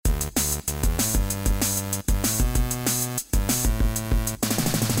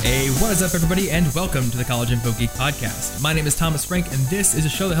Hey, what is up, everybody, and welcome to the College Info Geek Podcast. My name is Thomas Frank, and this is a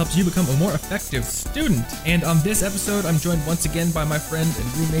show that helps you become a more effective student. And on this episode, I'm joined once again by my friend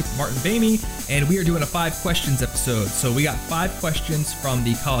and roommate, Martin Bamey, and we are doing a 5 questions episode. So we got 5 questions from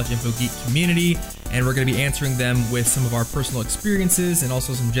the College Info Geek community, and we're going to be answering them with some of our personal experiences and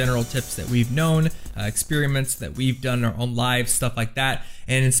also some general tips that we've known, experiments that we've done in our own lives, stuff like that.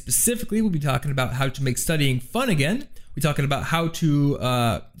 And specifically, we'll be talking about how to make studying fun again. We're talking about how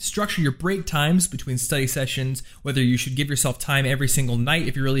to structure your break times between study sessions, whether you should give yourself time every single night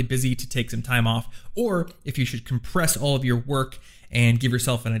if you're really busy to take some time off, or if you should compress all of your work and give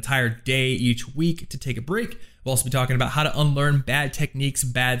yourself an entire day each week to take a break. We'll also be talking about how to unlearn bad techniques,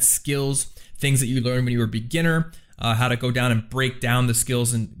 bad skills, things that you learned when you were a beginner, how to go down and break down the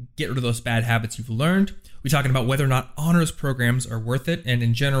skills and get rid of those bad habits you've learned. We're talking about whether or not honors programs are worth it, and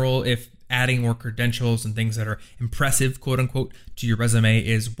in general, if adding more credentials and things that are impressive, quote unquote, to your resume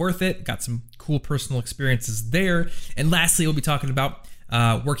is worth it. Got some cool personal experiences there. And lastly, we'll be talking about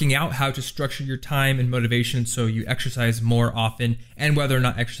working out, how to structure your time and motivation so you exercise more often, and whether or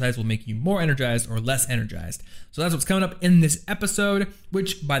not exercise will make you more energized or less energized. So that's what's coming up in this episode,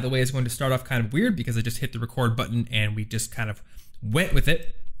 which, by the way, is going to start off kind of weird because I just hit the record button and we just kind of went with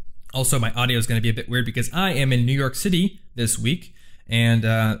it. Also, my audio is going to be a bit weird because I am in New York City this week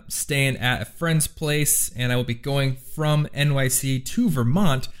and staying at a friend's place, and I will be going from NYC to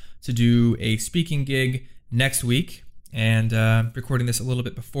Vermont to do a speaking gig next week, and recording this a little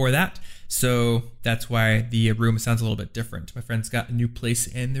bit before that, so that's why the room sounds a little bit different. My friend's got a new place,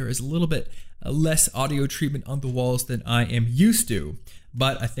 and there is a little bit less audio treatment on the walls than I am used to,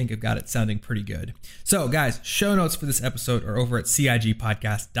 but I think I've got it sounding pretty good. So guys, show notes for this episode are over at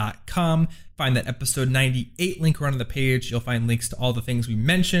cigpodcast.com. Find that episode 98 link around on the page. You'll find links to all the things we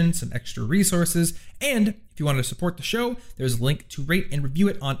mentioned, some extra resources, and if you want to support the show, there's a link to rate and review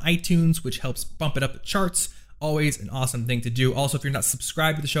it on iTunes, which helps bump it up the charts. Always an awesome thing to do. Also, if you're not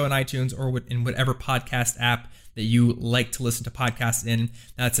subscribed to the show on iTunes or in whatever podcast app that you like to listen to podcasts in,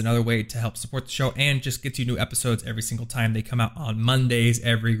 that's another way to help support the show and just get you new episodes every single time they come out on Mondays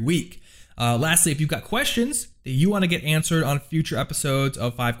every week. Lastly, if you've got questions that you want to get answered on future episodes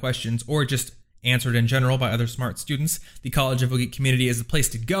of 5 questions or just answered in general by other smart students, the College Info Geek community is the place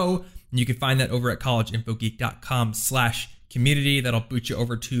to go. And you can find that over at collegeinfogeek.com/community. That'll boot you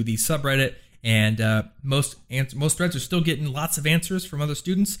over to the subreddit. And most threads are still getting lots of answers from other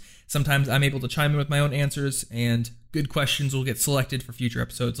students. Sometimes I'm able to chime in with my own answers, and good questions will get selected for future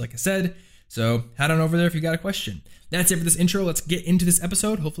episodes, like I said. So head on over there if you got a question. That's it for this intro. Let's get into this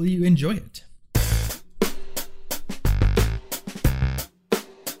episode. Hopefully you enjoy it.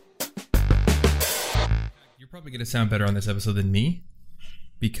 You're probably going to sound better on this episode than me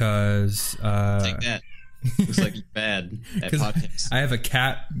because... Take that. Looks like you're bad at podcasts. I have a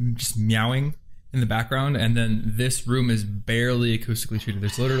cat just meowing in the background, and then this room is barely acoustically treated.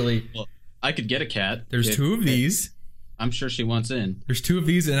 There's literally... Well, I could get a cat. There's 2 of these. I'm sure she wants in. There's 2 of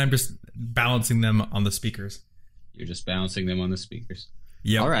these, and I'm just balancing them on the speakers. You're just balancing them on the speakers.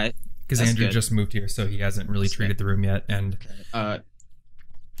 Yeah. All right. Because Andrew just moved here, so he hasn't really treated the room yet. And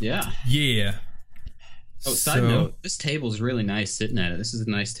yeah. Yeah. Oh, side note, this table's really nice sitting at it. This is a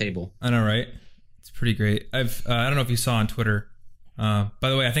nice table. I know, right? It's pretty great. I don't know if you saw on Twitter. By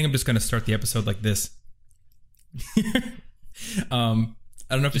the way, I think I'm just going to start the episode like this. I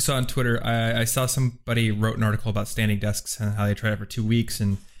don't know if you saw on Twitter. I saw somebody wrote an article about standing desks and how they tried it for 2 weeks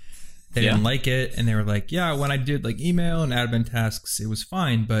and they didn't like it. And they were like, yeah, when I did like email and admin tasks, it was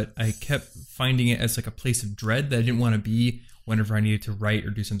fine. But I kept finding it as like a place of dread that I didn't want to be whenever I needed to write or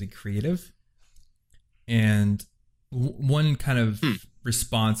do something creative. And one kind of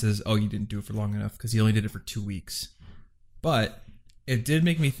response is, oh, you didn't do it for long enough because you only did it for 2 weeks. But it did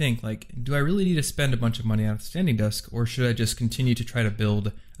make me think, like, do I really need to spend a bunch of money on a standing desk, or should I just continue to try to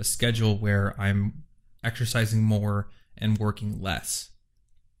build a schedule where I'm exercising more and working less?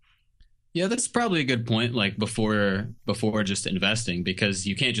 Yeah, that's probably a good point, like before just investing, because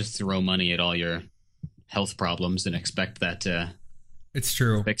you can't just throw money at all your health problems and expect that to it's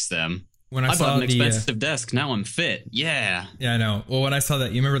true. Fix them. When I bought an expensive desk, now I'm fit. Yeah. Yeah, I know. Well, when I saw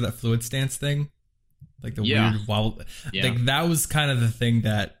that, you remember that fluid stance thing? Like the weird wobble. Yeah. Like that was kind of the thing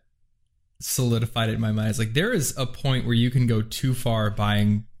that solidified it in my mind. It's like there is a point where you can go too far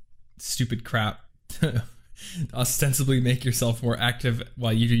buying stupid crap to ostensibly make yourself more active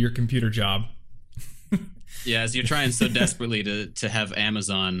while you do your computer job. Yeah, as you're trying so desperately to have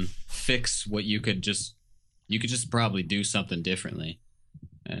Amazon fix what you could just probably do something differently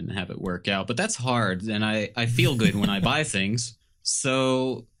and have it work out. But that's hard, and I feel good when I buy things.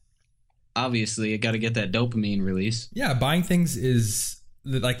 So obviously I got to get that dopamine release. Yeah, buying things is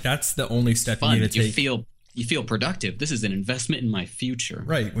Like, that's the only step Fun. you need to take. You feel productive. This is an investment in my future.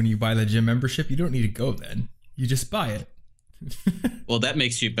 Right. When you buy the gym membership, you don't need to go then. You just buy it. Well, that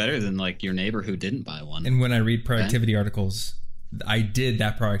makes you better than like your neighbor who didn't buy one. And when I read productivity articles, I did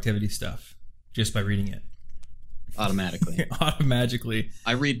that productivity stuff just by reading it. Automatically. Automatically.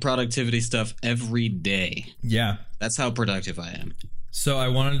 I read productivity stuff every day. Yeah. That's how productive I am. So I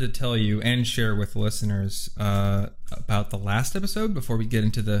wanted to tell you and share with listeners about the last episode before we get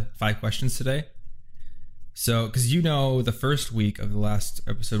into the 5 questions today. So, because the first week of the last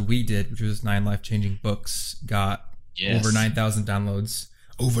episode we did, which was 9 life-changing books, got over 9,000 downloads.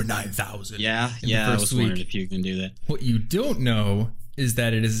 Over 9,000. Yeah, I was wondering if you can do that. What you don't know is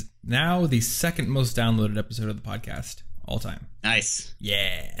that it is now the second most downloaded episode of the podcast all time. Nice.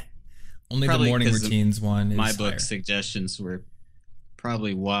 Yeah. Only Probably the morning routines one is my book higher. Suggestions were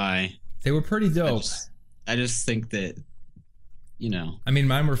probably why. They were pretty dope. I just think that, I mean,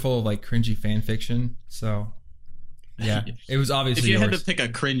 mine were full of like cringy fan fiction, so yeah, it was obviously if you yours. had to pick a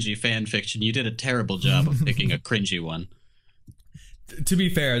cringy fan fiction, you did a terrible job of picking a cringy one. To be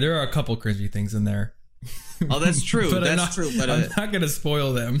fair, there are a couple cringy things in there. Oh, that's true. But That's true. But I'm not going to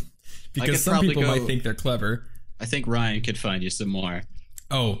spoil them because some people might think they're clever. I think Ryan could find you some more.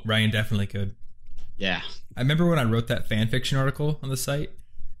 Oh, Ryan definitely could. Yeah. I remember when I wrote that fan fiction article on the site.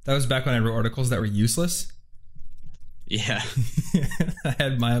 That was back when I wrote articles that were useless. Yeah. I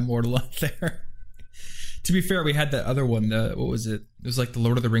had my immortal up there. To be fair, we had that other one. What was it? It was like the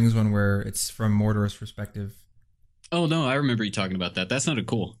Lord of the Rings one where it's from Mordor's perspective. Oh, no, I remember you talking about that. That sounded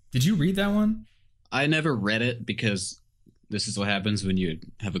cool. Did you read that one? I never read it because this is what happens when you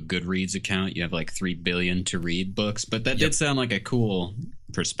have a Goodreads account. You have like 3 billion to read books, but that did sound like a cool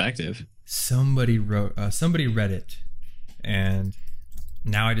perspective. Somebody read it, and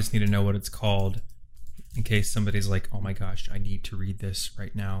now I just need to know what it's called in case somebody's like, oh my gosh, I need to read this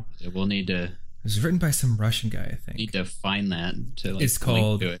right now. We'll need to... It was written by some Russian guy, I think. Need to find that to it's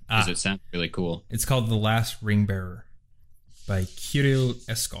called, link to it because it sounds really cool. It's called The Last Ring Bearer by Kirill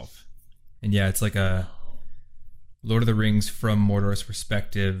Eskov. And yeah, it's like a Lord of the Rings from Mordor's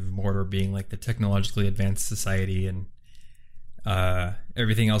perspective, Mordor being like the technologically advanced society, and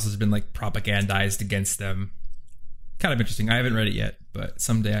everything else has been like propagandized against them. Kind of interesting. I haven't read it yet, but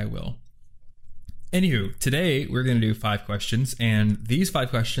someday I will. Anywho, today we're going to do 5 questions, and these 5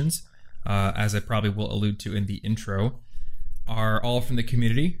 questions, as I probably will allude to in the intro, are all from the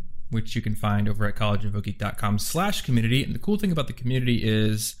community, which you can find over at collegeinfogeek.com/community. And the cool thing about the community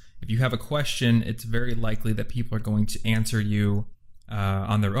is if you have a question, it's very likely that people are going to answer you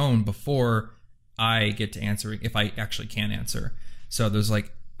on their own before I get to answering, if I actually can answer. So there's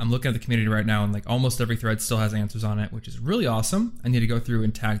like, I'm looking at the community right now, and like almost every thread still has answers on it, which is really awesome. I need to go through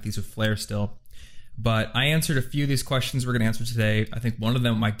and tag these with flair still. But I answered a few of these questions we're going to answer today. I think one of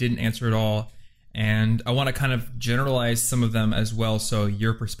them I didn't answer at all. And I want to kind of generalize some of them as well so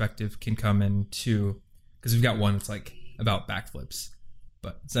your perspective can come in too. Because we've got one that's like about backflips.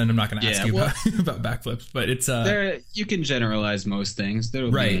 But then I'm not going to ask you about backflips. But it's... you can generalize most things.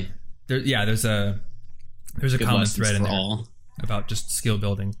 Right. There's a common thread in there all about just skill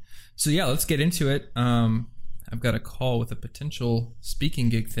building. So yeah, let's get into it. I've got a call with a potential speaking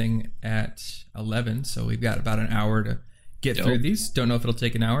gig thing at 11, so we've got about an hour to get through these. Don't know if it'll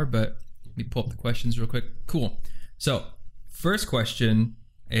take an hour, but let me pull up the questions real quick. Cool. So first question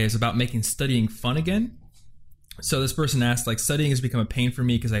is about making studying fun again. So this person asked, like, studying has become a pain for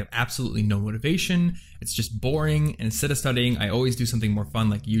me because I have absolutely no motivation. It's just boring, and instead of studying, I always do something more fun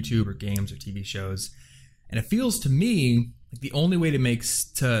like YouTube or games or TV shows. And it feels to me like the only way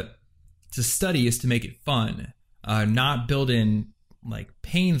to study is to make it fun. Not build in like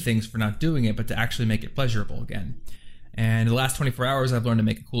pain things for not doing it, but to actually make it pleasurable again. And in the last 24 hours, I've learned to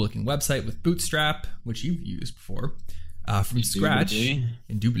make a cool looking website with Bootstrap, which you've used before, from scratch,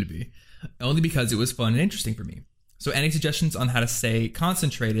 indubitably, only because it was fun and interesting for me. So any suggestions on how to stay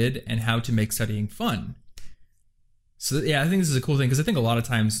concentrated and how to make studying fun? So yeah, I think this is a cool thing because I think a lot of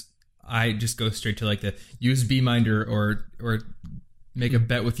times I just go straight to like the use Beeminder or make a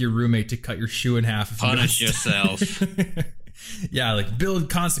bet with your roommate to cut your shoe in half. Punish yourself. Yeah, like build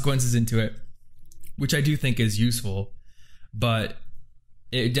consequences into it, which I do think is useful, but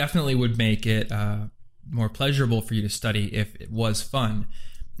it definitely would make it more pleasurable for you to study if it was fun.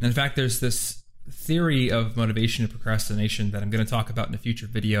 And in fact, there's this theory of motivation and procrastination that I'm going to talk about in a future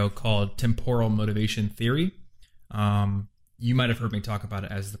video called temporal motivation theory. You might have heard me talk about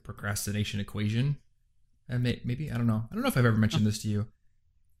it as the procrastination equation. Maybe, I don't know. I don't know if I've ever mentioned this to you.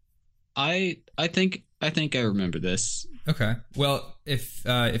 I think I remember this. Okay. Well, if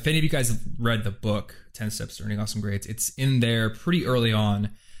any of you guys have read the book 10 Steps to Earning Awesome Grades, it's in there pretty early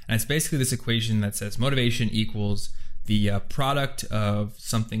on, and it's basically this equation that says motivation equals the product of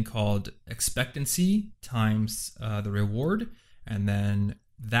something called expectancy times the reward, and then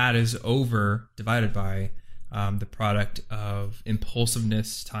that is divided by the product of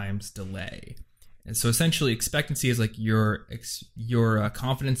impulsiveness times delay. And so essentially expectancy is like your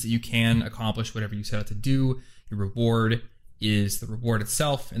confidence that you can accomplish whatever you set out to do. Your reward is the reward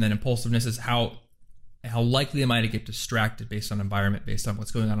itself. And then impulsiveness is how likely am I to get distracted based on environment, based on what's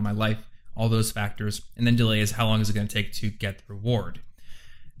going on in my life, all those factors. And then delay is how long is it going to take to get the reward.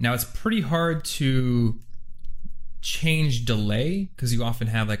 Now it's pretty hard to change delay because you often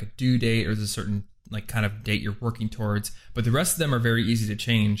have like a due date or there's a certain like kind of date you're working towards, but the rest of them are very easy to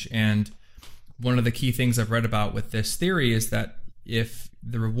change. And one of the key things I've read about with this theory is that if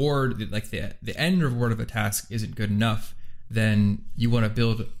the reward, like the end reward of a task isn't good enough, then you want to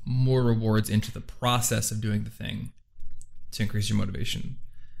build more rewards into the process of doing the thing to increase your motivation.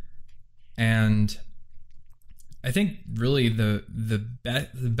 And I think really the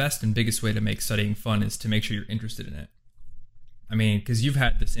best and biggest way to make studying fun is to make sure you're interested in it. I mean, because you've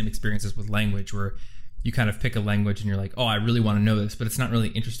had the same experiences with language where you kind of pick a language and you're like, oh, I really want to know this, but it's not really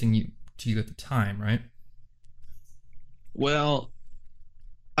interesting to you at the time, right? Well,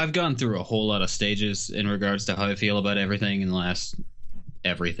 I've gone through a whole lot of stages in regards to how I feel about everything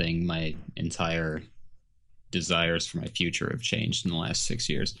my entire desires for my future have changed in the last 6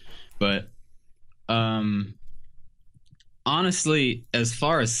 years. But honestly, as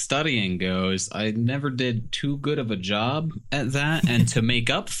far as studying goes, I never did too good of a job at that. And to make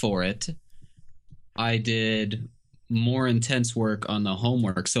up for it, I did more intense work on the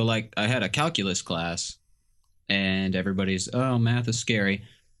homework. So like I had a calculus class and everybody's, oh, math is scary.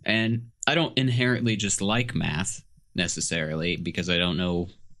 And I don't inherently just like math necessarily because I don't know,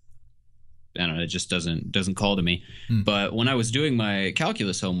 it just doesn't call to me. But when I was doing my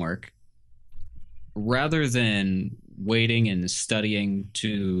calculus homework, rather than waiting and studying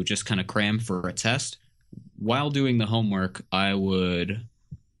to just kind of cram for a test, while doing the homework, I would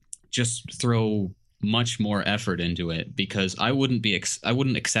just throw much more effort into it because I wouldn't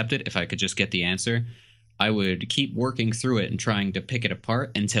accept it if I could just get the answer. I would keep working through it and trying to pick it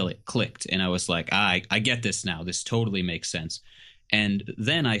apart until it clicked. And I was like, I get this now. This totally makes sense. And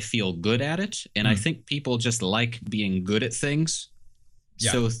then I feel good at it. And I think people just like being good at things.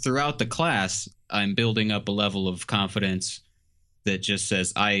 Yeah. So throughout the class, I'm building up a level of confidence that just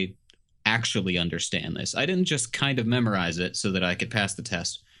says, I actually understand this. I didn't just kind of memorize it so that I could pass the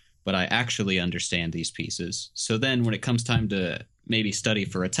test, but I actually understand these pieces. So then when it comes time to maybe study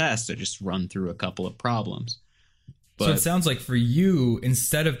for a test, I just run through a couple of problems. But, so it sounds like for you,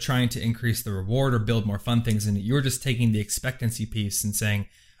 instead of trying to increase the reward or build more fun things in it, you're just taking the expectancy piece and saying,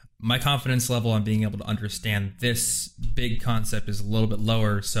 my confidence level on being able to understand this big concept is a little bit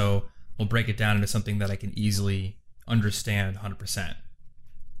lower, so we'll break it down into something that I can easily understand 100%.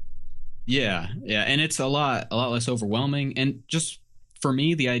 Yeah, and it's a lot less overwhelming. And just for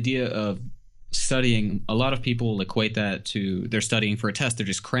me, the idea of studying, a lot of people equate that to they're studying for a test, they're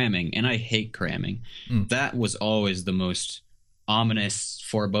just cramming, and I hate cramming. That was always the most ominous,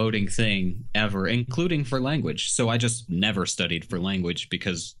 foreboding thing ever, including for language. So I just never studied for language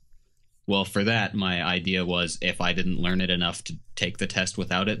because, well, for that, my idea was if I didn't learn it enough to take the test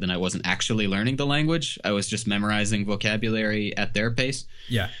without it, then I wasn't actually learning the language. I was just memorizing vocabulary at their pace.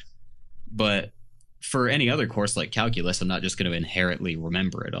 Yeah. But for any other course like calculus, I'm not just going to inherently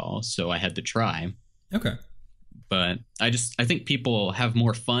remember it all. So I had to try. Okay. But I think people have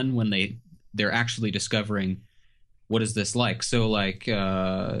more fun when they're actually discovering what is this like. So like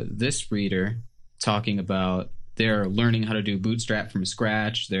this reader talking about they're learning how to do Bootstrap from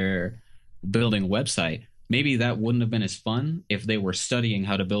scratch. They're building a website. Maybe that wouldn't have been as fun if they were studying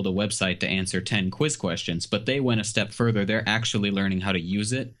how to build a website to answer 10 quiz questions, but they went a step further. They're actually learning how to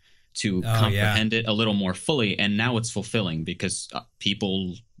use it to comprehend it a little more fully. And now it's fulfilling because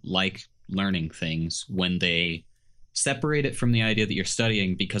people like learning things when they separate it from the idea that you're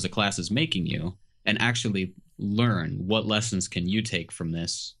studying because a class is making you and actually learn what lessons can you take from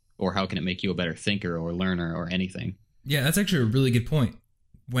this, or how can it make you a better thinker or learner or anything. Yeah, that's actually a really good point.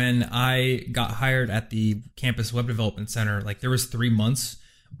 When I got hired at the campus web development center, like there was 3 months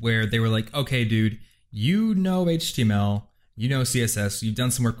where they were like, okay, dude, you know HTML, you know CSS, you've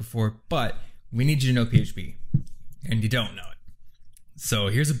done some work before, but we need you to know PHP, and you don't know it. So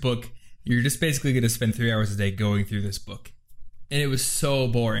here's a book. You're just basically going to spend 3 hours a day going through this book. And it was so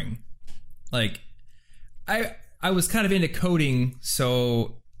boring. Like, I was kind of into coding,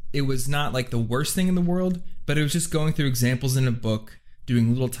 so it was not like the worst thing in the world, but it was just going through examples in a book,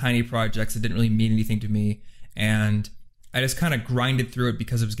 doing little tiny projects that didn't really mean anything to me. And I just kind of grinded through it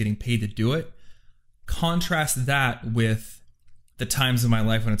because I was getting paid to do it. Contrast that with the times in my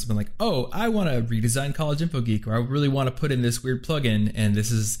life when it's been like, oh, I want to redesign College Info Geek, or I really want to put in this weird plugin, and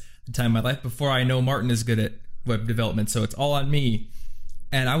this is the time in my life before I know Martin is good at web development, so it's all on me.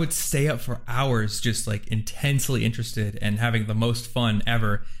 And I would stay up for hours just like intensely interested and having the most fun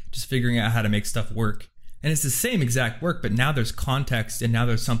ever, just figuring out how to make stuff work. And it's the same exact work, but now there's context, and now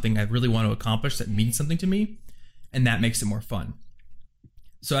there's something I really want to accomplish that means something to me, and that makes it more fun.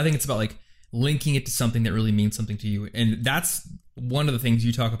 So I think it's about like linking it to something that really means something to you. And that's one of the things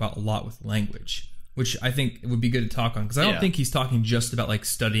you talk about a lot with language, which I think would be good to talk on, because I don't think he's talking just about like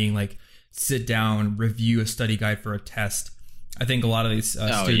studying, like sit down, review a study guide for a test. I think a lot of these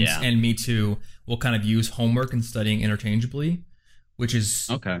students, and me too, will kind of use homework and studying interchangeably, which is,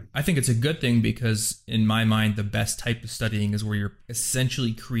 okay. I think it's a good thing, because in my mind, the best type of studying is where you're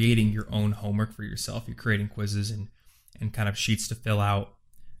essentially creating your own homework for yourself. You're creating quizzes and kind of sheets to fill out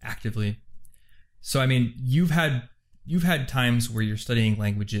actively. So, I mean, you've had times where you're studying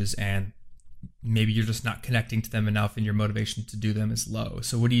languages and maybe you're just not connecting to them enough and your motivation to do them is low.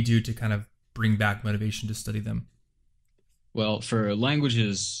 So what do you do to kind of bring back motivation to study them? Well, for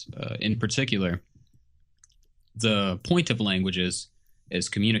languages in particular, the point of languages is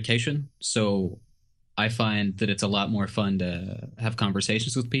communication. So I find that it's a lot more fun to have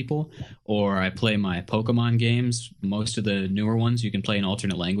conversations with people, or I play my Pokemon games. Most of the newer ones you can play in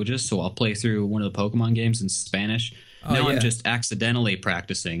alternate languages. So I'll play through one of the Pokemon games in Spanish. I'm just accidentally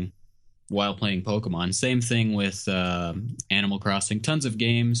practicing while playing Pokemon. Same thing with Animal Crossing. Tons of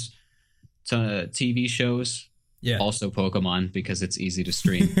games, TV shows. Yeah. Also Pokemon, because it's easy to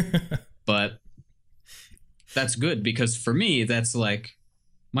stream. But that's good, because for me, that's like,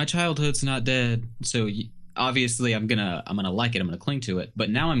 my childhood's not dead. So obviously I'm gonna like it. I'm gonna cling to it. But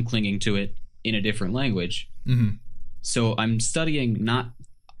now I'm clinging to it in a different language. Mm-hmm. So I'm studying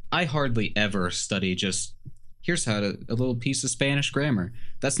I hardly ever study just, here's how to, a little piece of Spanish grammar.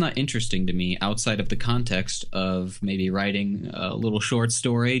 That's not interesting to me outside of the context of maybe writing a little short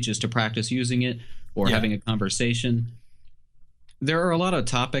story just to practice using it, or having a conversation. There are a lot of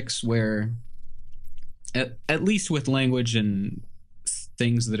topics where, at least with language and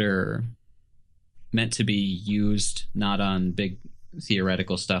things that are meant to be used not on big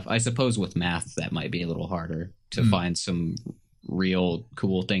theoretical stuff. I suppose with math, that might be a little harder to find some real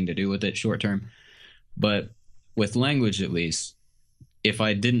cool thing to do with it short term. But with language, at least, if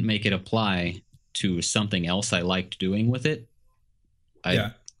I didn't make it apply to something else I liked doing with it,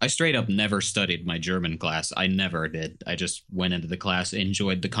 I straight up never studied my German class. I never did. I just went into the class,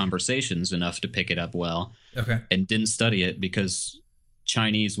 enjoyed the conversations enough to pick it up well, and didn't study it because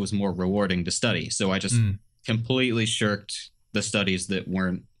Chinese was more rewarding to study. So I just completely shirked the studies that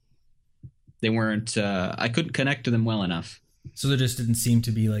I couldn't connect to them well enough. So there just didn't seem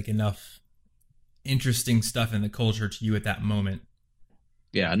to be like enough interesting stuff in the culture to you at that moment.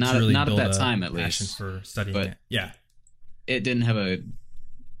 Yeah, not at that time, at least. Passion for studying but it. Yeah. It didn't have a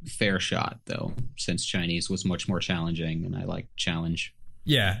fair shot, though, since Chinese was much more challenging, and I like challenge.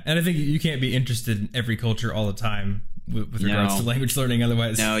 Yeah, and I think you can't be interested in every culture all the time with regards to language learning.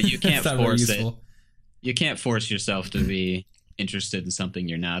 Otherwise, no, you can't force it. You can't force yourself to be interested in something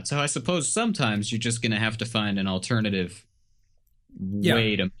you're not. So I suppose sometimes you're just going to have to find an alternative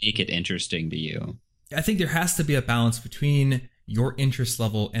way to make it interesting to you. I think there has to be a balance between your interest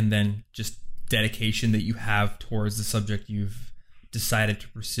level and then just dedication that you have towards the subject you've decided to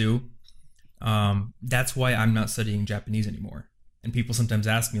pursue. That's why I'm not studying Japanese anymore. And people sometimes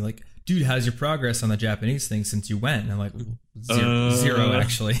ask me like, dude, how's your progress on the Japanese thing since you went? And I'm like, zero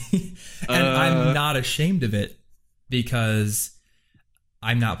actually. And I'm not ashamed of it, because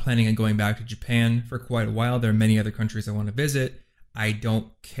I'm not planning on going back to Japan for quite a while. There are many other countries I want to visit. I don't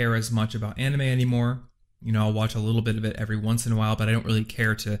care as much about anime anymore. You know, I'll watch a little bit of it every once in a while, but I don't really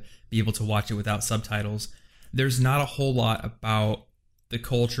care to be able to watch it without subtitles. There's not a whole lot about the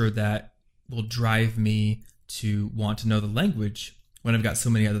culture that will drive me to want to know the language when I've got so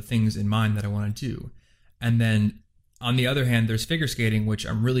many other things in mind that I want to do. And then on the other hand, there's figure skating, which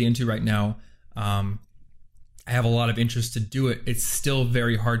I'm really into right now. I have a lot of interest to do it. It's still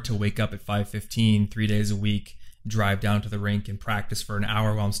very hard to wake up at 5:15, 3 days a week, drive down to the rink and practice for an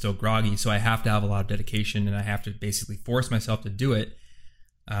hour while I'm still groggy. So I have to have a lot of dedication, and I have to basically force myself to do it.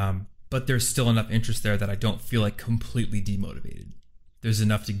 But there's still enough interest there that I don't feel like completely demotivated. There's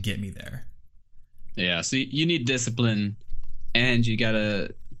enough to get me there. Yeah, so you need discipline, and you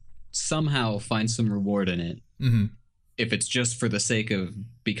gotta somehow find some reward in it. Mm-hmm. if it's just for the sake of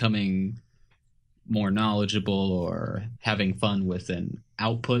becoming more knowledgeable or having fun with an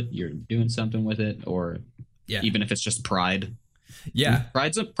output, you're doing something with it, or even if it's just pride. Yeah.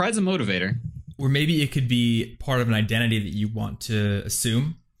 Pride's a motivator. Or maybe it could be part of an identity that you want to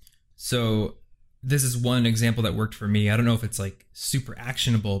assume. So this is one example that worked for me. I don't know if it's like super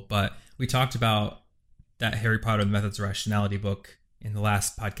actionable, but we talked about that Harry Potter and the Methods of Rationality book in the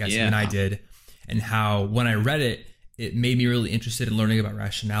last podcast you and I did, and how when I read it, it made me really interested in learning about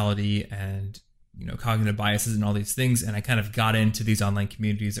rationality and, you know, cognitive biases and all these things. And I kind of got into these online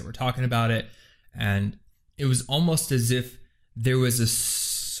communities that were talking about it. And it was almost as if there was a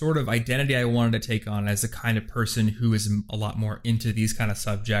sort of identity I wanted to take on as a kind of person who is a lot more into these kind of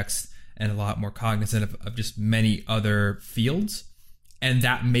subjects and a lot more cognizant of just many other fields. And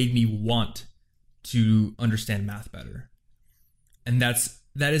that made me want to understand math better. And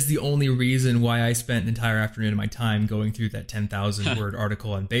that is the only reason why I spent an entire afternoon of my time going through that 10,000 word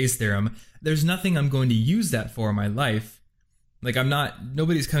article on Bayes' theorem. There's nothing I'm going to use that for in my life. Like,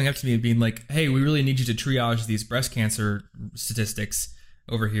 nobody's coming up to me and being like, hey, we really need you to triage these breast cancer statistics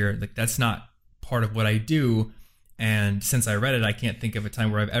over here. Like, that's not part of what I do. And since I read it, I can't think of a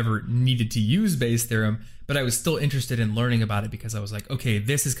time where I've ever needed to use Bayes' theorem, but I was still interested in learning about it because I was like, okay,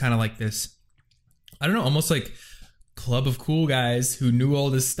 this is kind of like this, I don't know, almost like club of cool guys who knew all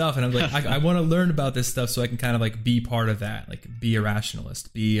this stuff. And I'm like, I want to learn about this stuff so I can kind of like be part of that, like be a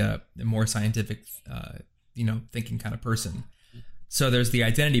rationalist, be a more scientific, thinking kind of person. So there's the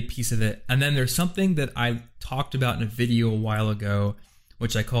identity piece of it. And then there's something that I talked about in a video a while ago,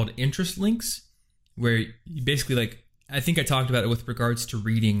 which I called interest links, where you basically, like, I think I talked about it with regards to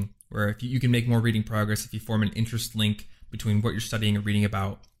reading, where if you can make more reading progress if you form an interest link between what you're studying and reading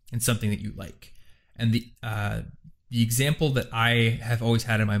about and something that you like. And the example that I have always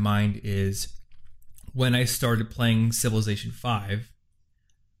had in my mind is when I started playing Civilization 5,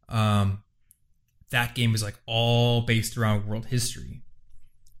 that game was like all based around world history.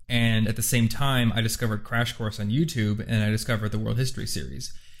 And at the same time, I discovered Crash Course on YouTube, and I discovered the World History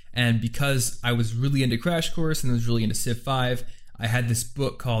series. And because I was really into Crash Course and I was really into Civ 5, I had this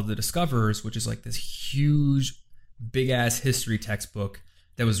book called The Discoverers, which is like this huge, big-ass history textbook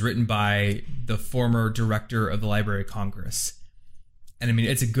that was written by the former director of the Library of Congress. And I mean,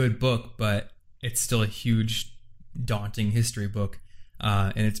 it's a good book, but it's still a huge, daunting history book.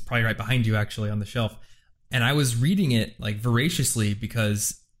 And it's probably right behind you, actually, on the shelf. And I was reading it like voraciously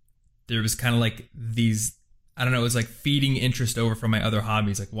because there was kind of like these, I don't know, it was like feeding interest over from my other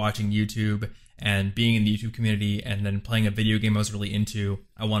hobbies, like watching YouTube and being in the YouTube community and then playing a video game I was really into.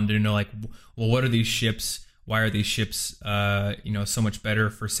 I wanted to know, like, well, what are these ships? Why are these ships, so much better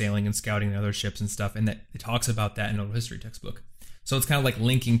for sailing and scouting than other ships and stuff? And that it talks about that in a history textbook. So it's kind of like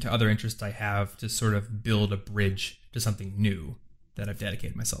linking to other interests I have to sort of build a bridge to something new that I've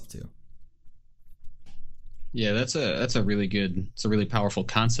dedicated myself to. Yeah, that's a really powerful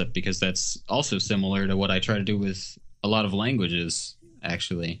concept, because that's also similar to what I try to do with a lot of languages,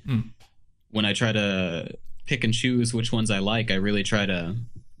 actually. When I try to pick and choose which ones I like, I really try to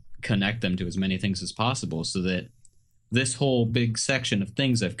connect them to as many things as possible, so that this whole big section of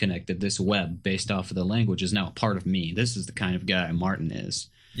things I've connected, this web based off of the language, is now a part of me. This is the kind of guy Martin is.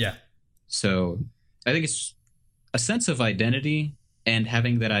 Yeah. So I think it's a sense of identity, and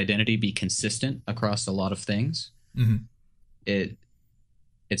having that identity be consistent across a lot of things. Mm-hmm.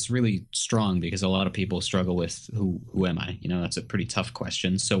 It's really strong, because a lot of people struggle with who am I? You know, that's a pretty tough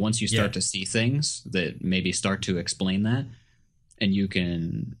question. So once you start to see things that maybe start to explain that, and you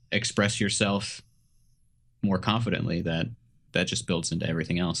can express yourself more confidently, that just builds into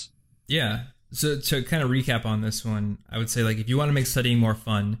everything else. Yeah. So to kind of recap on this one, I would say, like, if you want to make studying more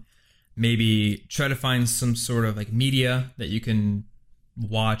fun, maybe try to find some sort of like media that you can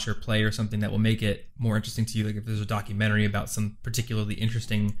watch or play or something that will make it more interesting to you. Like if there's a documentary about some particularly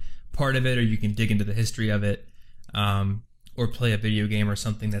interesting part of it, or you can dig into the history of it, or play a video game or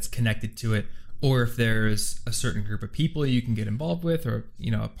something that's connected to it. Or if there's a certain group of people you can get involved with, or,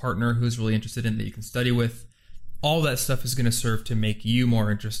 you know, a partner who's really interested in that you can study with, all that stuff is going to serve to make you more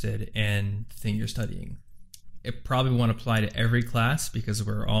interested in the thing you're studying. It probably won't apply to every class, because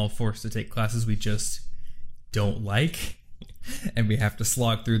we're all forced to take classes we just don't like, and we have to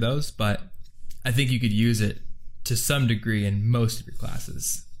slog through those. But I think you could use it to some degree in most of your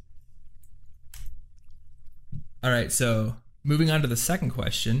classes. All right, so moving on to the second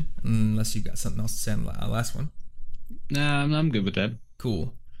question, unless you've got something else to say on the last one. Nah, I'm good with that.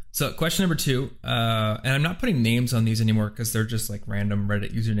 Cool. So question number 2, and I'm not putting names on these anymore because they're just like random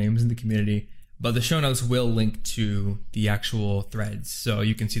Reddit usernames in the community, but the show notes will link to the actual threads, so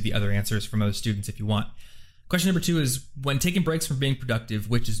you can see the other answers from other students if you want. Question number 2 is, when taking breaks from being productive,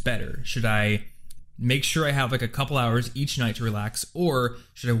 which is better? Should I make sure I have like a couple hours each night to relax, or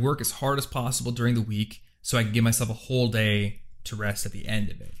should I work as hard as possible during the week so I can give myself a whole day to rest at the end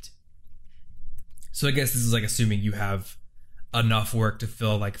of it? So I guess this is like assuming you have enough work to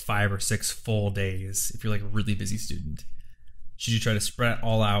fill like 5 or 6 full days if you're like a really busy student. Should you try to spread it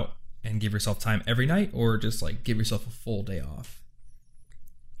all out and give yourself time every night, or just like give yourself a full day off?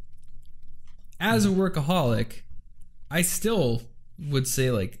 As a workaholic, I still would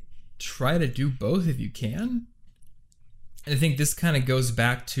say like try to do both if you can. And I think this kind of goes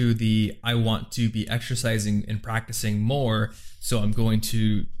back to the I want to be exercising and practicing more, so I'm going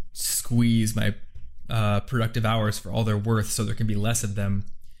to squeeze my productive hours for all they're worth so there can be less of them.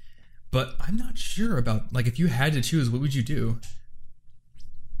 But I'm not sure about, like, if you had to choose, what would you do?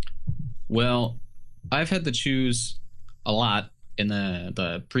 Well, I've had to choose a lot in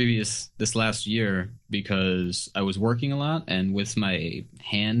this last year because I was working a lot, and with my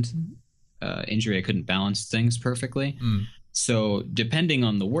hand injury, I couldn't balance things perfectly. So depending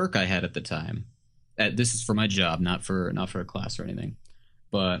on the work I had at the time, this is for my job, not for a class or anything,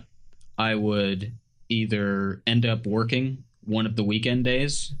 but I would either end up working one of the weekend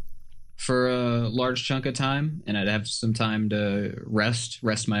days for a large chunk of time, and I'd have some time to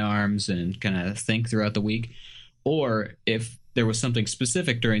rest my arms and kind of think throughout the week. Or if there was something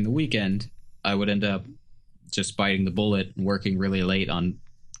specific during the weekend, I would end up just biting the bullet and working really late on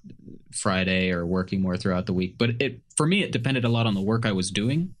Friday or working more throughout the week. But for me, it depended a lot on the work I was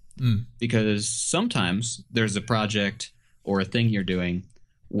doing, because sometimes there's a project or a thing you're doing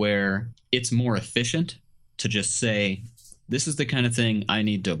where it's more efficient to just say, this is the kind of thing I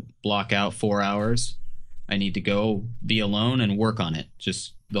need to block out 4 hours. I need to go be alone and work on it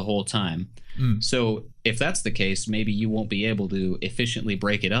just the whole time. So if that's the case, maybe you won't be able to efficiently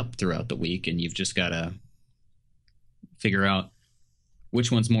break it up throughout the week, and you've just got to figure out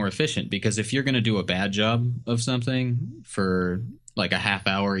which one's more efficient. Because if you're going to do a bad job of something for like a half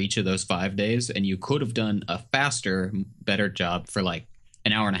hour each of those 5 days, and you could have done a faster, better job for like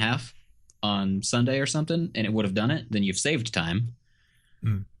an hour and a half on Sunday or something, and it would have done it, then you've saved time.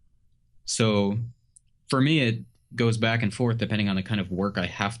 So for me, it goes back and forth depending on the kind of work I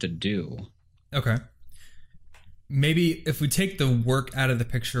have to do. Okay. Maybe if we take the work out of the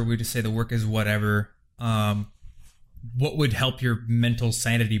picture, we just say the work is whatever. What would help your mental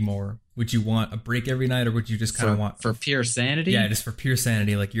sanity more? Would you want a break every night, or would you just kind of want... For pure sanity? Yeah, just for pure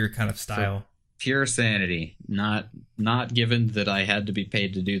sanity, like your kind of style. For pure sanity, not given that I had to be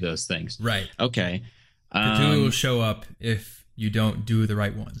paid to do those things. Right. Okay. Cthulhu will show up if you don't do the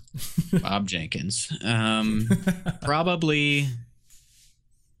right one. Bob Jenkins. Probably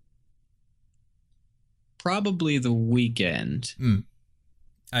the weekend.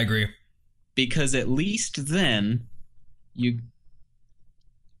 I agree. Because at least then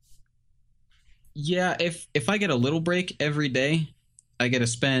if I get a little break every day, I get to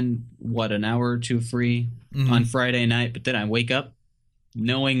spend an hour or two free on Friday night, but then I wake up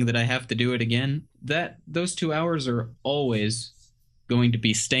knowing that I have to do it again. Those 2 hours are always going to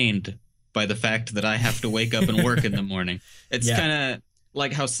be stained by the fact that I have to wake up and work in the morning. It's kind of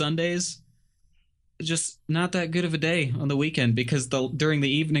like how Sundays, just not that good of a day on the weekend, because during the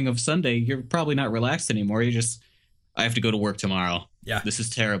evening of Sunday, you're probably not relaxed anymore. I have to go to work tomorrow. Yeah. This is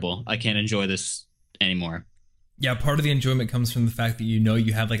terrible. I can't enjoy this anymore. Yeah, part of the enjoyment comes from the fact that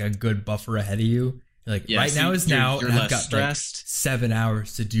you have like a good buffer ahead of you. Like, yeah, right now is now, and I've got stressed. Like 7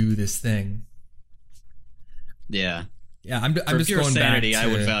 hours to do this thing. Yeah. Yeah, I'm just pure going sanity, back to...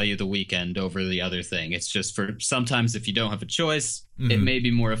 I would value the weekend over the other thing. It's just for sometimes if you don't have a choice, it may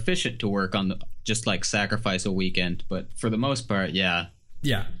be more efficient to work on just like sacrifice a weekend. But for the most part, yeah.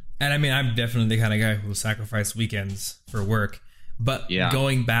 Yeah. And I mean, I'm definitely the kind of guy who will sacrifice weekends for work. But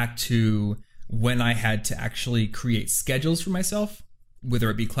going back to when I had to actually create schedules for myself, whether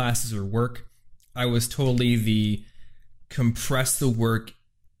it be classes or work, I was totally the compress the work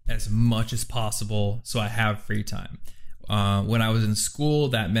as much as possible so I have free time. When I was in school,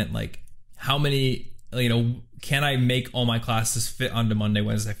 that meant like how many, can I make all my classes fit onto Monday,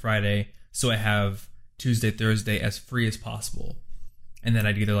 Wednesday, Friday so I have Tuesday, Thursday as free as possible. And then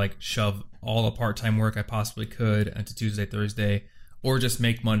I'd either like shove all the part-time work I possibly could into Tuesday, Thursday, or just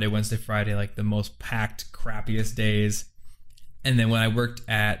make Monday, Wednesday, Friday like the most packed, crappiest days. And then when I worked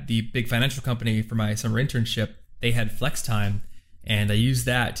at the big financial company for my summer internship, they had flex time, and I used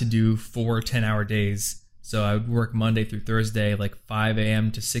that to do 4 10-hour days. So I would work Monday through Thursday, like 5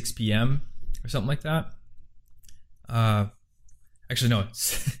 a.m. to 6 p.m. or something like that. Actually, no,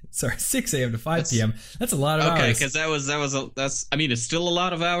 6 Sorry, 6 a.m. to 5 p.m. That's a lot of hours. Okay, because that's. I mean, it's still a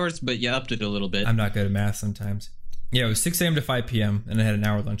lot of hours, but you upped it a little bit. I'm not good at math sometimes. Yeah, it was 6 a.m. to 5 p.m. and I had an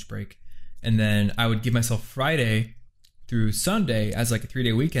hour lunch break, and then I would give myself Friday through Sunday as like a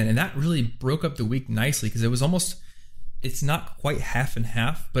 3-day weekend, and that really broke up the week nicely because it was almost. It's not quite half and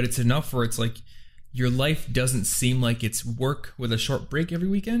half, but it's enough where it's like your life doesn't seem like it's work with a short break every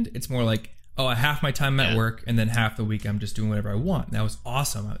weekend. It's more like, oh, I half my time at work and then half the week I'm just doing whatever I want. And that was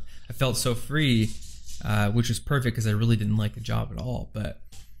awesome. I felt so free, which was perfect because I really didn't like the job at all. But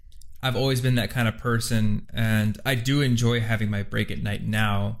I've always been that kind of person, and I do enjoy having my break at night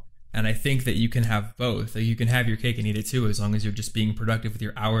now. And I think that you can have both. Like you can have your cake and eat it too, as long as you're just being productive with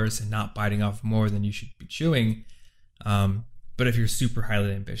your hours and not biting off more than you should be chewing. But if you're super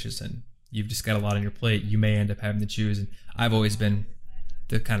highly ambitious and you've just got a lot on your plate, you may end up having to choose. And I've always been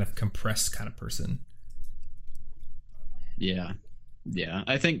the kind of compressed kind of person. Yeah.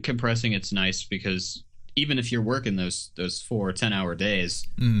 I think compressing it's nice because even if you're working those 4 10-hour days,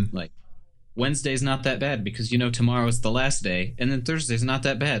 like Wednesday's not that bad because tomorrow's the last day, and then Thursday's not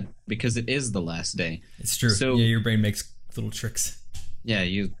that bad because it is the last day. It's true. So yeah, your brain makes little tricks. Yeah,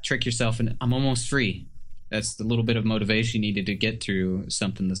 you trick yourself, and I'm almost free. That's the little bit of motivation you needed to get through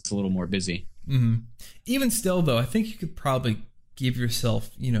something that's a little more busy. Mm-hmm. Even still, though, I think you could probably give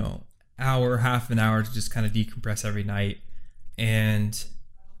yourself, hour, half an hour to just kind of decompress every night. And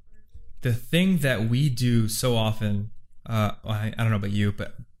the thing that we do so often, I don't know about you,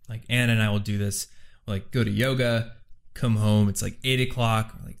 but like Anna and I will do this. We'll like go to yoga, come home. It's like 8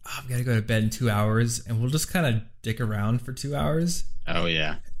 o'clock. We're like, I've got to go to bed in 2 hours. And we'll just kind of dick around for 2 hours. Oh,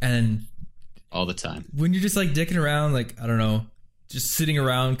 yeah. And all the time. When you're just like dicking around, like, I don't know, just sitting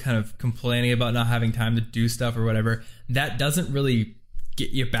around kind of complaining about not having time to do stuff or whatever, that doesn't really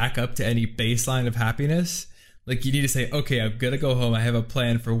get you back up to any baseline of happiness. Like you need to say, okay, I'm going to go home. I have a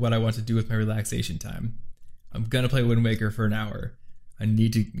plan for what I want to do with my relaxation time. I'm going to play Wind Waker for an hour. I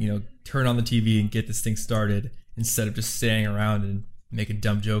need to, turn on the TV and get this thing started instead of just staying around and making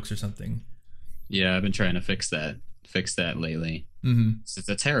dumb jokes or something. Yeah, I've been trying to fix that lately. Mm-hmm. It's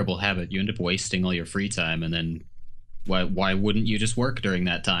a terrible habit. You end up wasting all your free time, and then why wouldn't you just work during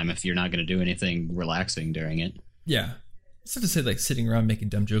that time if you're not going to do anything relaxing during it? Yeah. It's not to say like sitting around making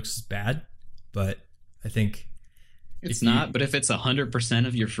dumb jokes is bad, but I think it's not. But if it's 100%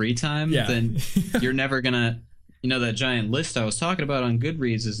 of your free time, then you're never gonna. That giant list I was talking about on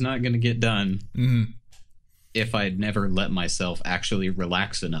Goodreads is not going to get done if I'd never let myself actually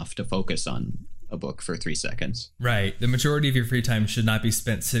relax enough to focus on a book for 3 seconds. Right. The majority of your free time should not be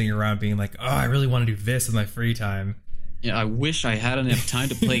spent sitting around being like, oh, I really want to do this with my free time. Yeah, I wish I had enough time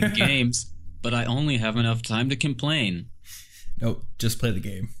to play games, but I only have enough time to complain. Nope, just play the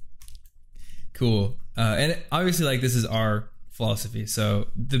game. Cool. And obviously, like, this is our philosophy. So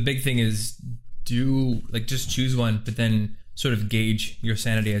the big thing is just choose one, but then sort of gauge your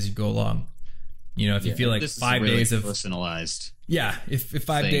sanity as you go along. If you feel like 5 days of personalized. Yeah, if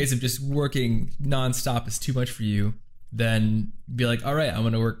 5 days of just working nonstop is too much for you, then be like, all right, I'm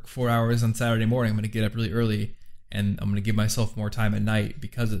going to work 4 hours on Saturday morning. I'm going to get up really early, and I'm going to give myself more time at night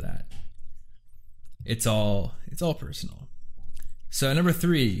because of that. It's all personal. So number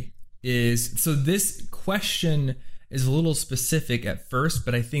 3 is, so this question is a little specific at first,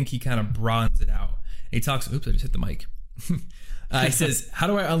 but I think he kind of broadens it out. He talks, oops, I just hit the mic. He says, how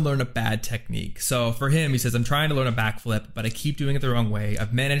do I unlearn a bad technique? So for him, he says, I'm trying to learn a backflip, but I keep doing it the wrong way.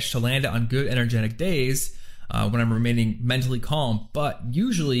 I've managed to land it on good, energetic days when I'm remaining mentally calm, but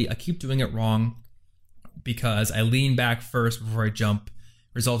usually I keep doing it wrong because I lean back first before I jump,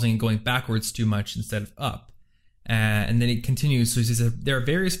 resulting in going backwards too much instead of up. And then he continues. So he says, there are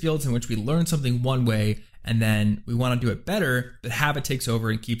various fields in which we learn something one way, and then we want to do it better, but habit takes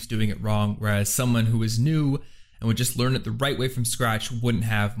over and keeps doing it wrong, whereas someone who is new and would just learn it the right way from scratch wouldn't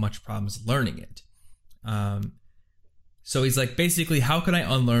have much problems learning it. So he's like, basically, how can I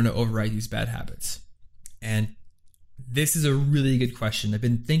unlearn or override these bad habits? And this is a really good question. I've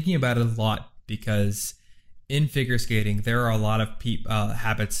been thinking about it a lot because in figure skating, there are a lot of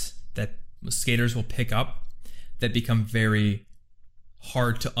habits that skaters will pick up that become very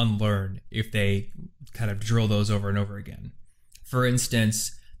hard to unlearn if they kind of drill those over and over again. For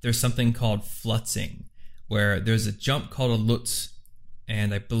instance, there's something called flutzing, where there's a jump called a lutz,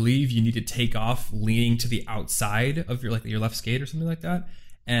 and I believe you need to take off leaning to the outside of your left skate or something like that.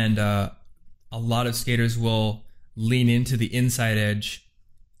 And a lot of skaters will lean into the inside edge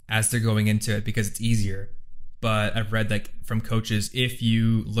as they're going into it because it's easier. But I've read that from coaches, if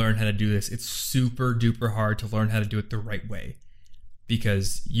you learn how to do this, it's super duper hard to learn how to do it the right way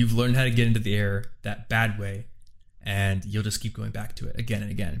because you've learned how to get into the air that bad way, and you'll just keep going back to it again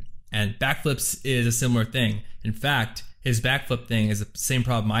and again. And backflips is a similar thing. In fact, his backflip thing is the same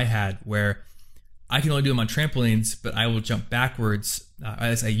problem I had, where I can only do them on trampolines, but I will jump backwards.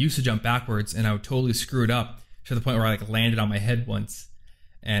 As I used to jump backwards, and I would totally screw it up to the point where I like landed on my head once,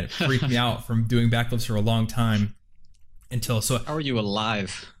 and it freaked me out from doing backflips for a long time. How are you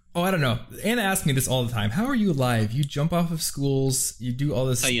alive? Oh, I don't know. Anna asks me this all the time. How are you alive? You jump off of schools. You do all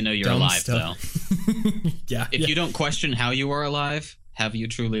this. How you know you're dumb alive, stuff. though? Yeah. If you don't question how you are alive, have you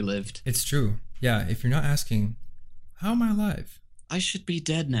truly lived? It's true. Yeah. If you're not asking, how am I alive? I should be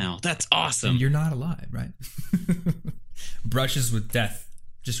dead now. That's awesome. And you're not alive, right? Brushes with death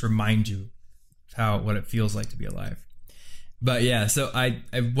just remind you what it feels like to be alive. But yeah, so I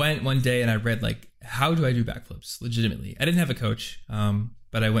went one day and I read like, how do I do backflips legitimately? I didn't have a coach,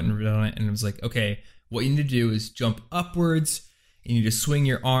 but I went and read on it, and it was like, okay, what you need to do is jump upwards, you need to swing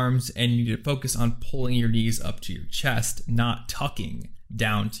your arms, and you need to focus on pulling your knees up to your chest, not tucking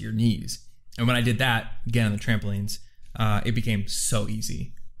down to your knees. And when I did that, again on the trampolines, it became so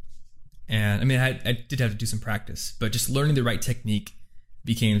easy. And I mean, I did have to do some practice, but just learning the right technique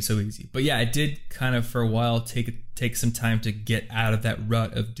became so easy. But yeah, I did kind of for a while take some time to get out of that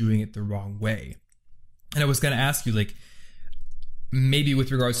rut of doing it the wrong way. And I was going to ask you, like, maybe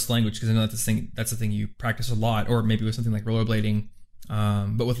with regards to language, because I know that's the thing you practice a lot, or maybe with something like rollerblading.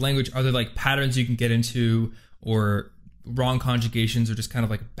 But with language, are there like patterns you can get into, or wrong conjugations, or just kind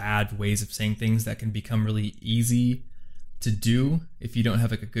of like bad ways of saying things that can become really easy to do if you don't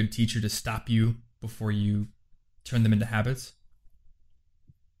have like a good teacher to stop you before you turn them into habits?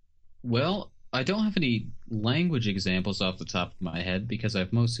 Well, I don't have any language examples off the top of my head because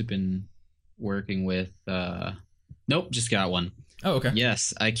I've mostly been working with nope, just got one. Oh, okay.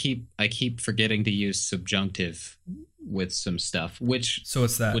 Yes, I keep forgetting to use subjunctive with some stuff, which so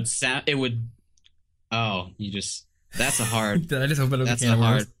what's that? Would sound it would oh, you just that's a hard Did I just open up that's a can a of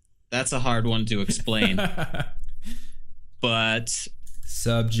hard worms? that's a hard one to explain. But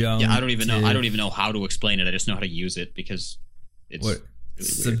Subjunctive. yeah, I don't even know how to explain it. I just know how to use it because it's what? Really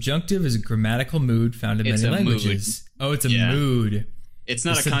subjunctive is a grammatical mood found in many languages. Mood. Oh, it's a mood. It's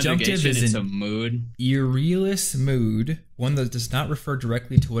not a conjugation, it's a mood. Irrealist mood, one that does not refer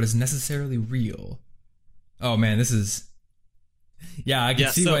directly to what is necessarily real. Oh man, this is... Yeah, I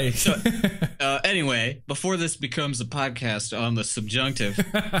can see why... Anyway, before this becomes a podcast on the subjunctive,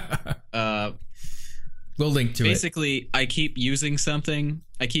 we'll link to basically, I keep using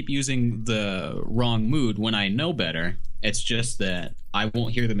the wrong mood when I know better. It's just that I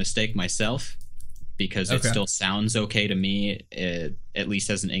won't hear the mistake myself because it still sounds okay to me, at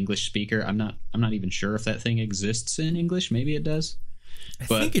least as an English speaker. I'm not even sure if that thing exists in English. Maybe it does. I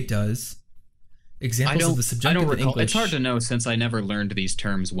think it does. Examples of the subjunctive I don't recall. English. It's hard to know since I never learned these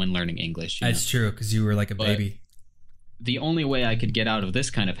terms when learning English. That's true, because you were like a baby. The only way I could get out of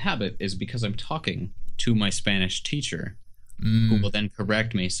this kind of habit is because I'm talking to my Spanish teacher, who will then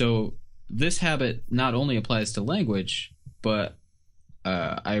correct me. So this habit not only applies to language, but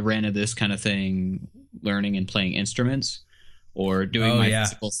I ran into this kind of thing learning and playing instruments or doing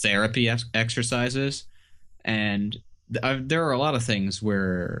physical therapy exercises. And there are a lot of things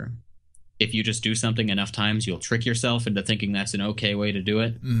where if you just do something enough times, you'll trick yourself into thinking that's an okay way to do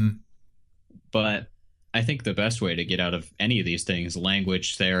it. Mm-hmm. But I think the best way to get out of any of these things,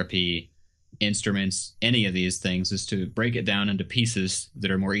 language, therapy, instruments, any of these things, is to break it down into pieces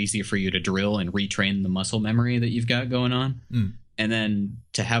that are more easy for you to drill and retrain the muscle memory that you've got going on. And then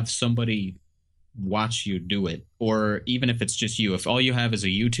to have somebody watch you do it, or even if it's just you, if all you have is a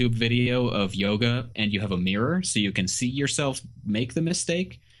YouTube video of yoga and you have a mirror so you can see yourself make the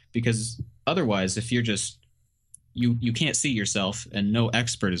mistake, because otherwise if you're just you can't see yourself and no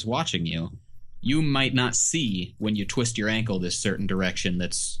expert is watching you, you might not see when you twist your ankle this certain direction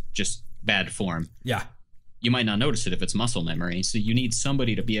that's just bad form. Yeah. You might not notice it if it's muscle memory. So you need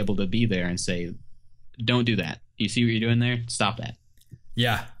somebody to be able to be there and say, don't do that. You see what you're doing there? Stop that.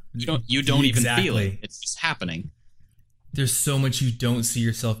 Yeah. You don't even feel it. It's just happening. There's so much you don't see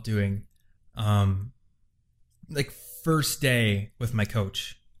yourself doing. Like first day with my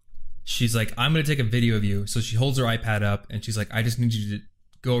coach, she's like, I'm going to take a video of you. So she holds her iPad up and she's like, I just need you to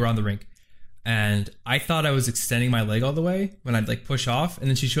go around the rink. And I thought I was extending my leg all the way when I'd like push off. And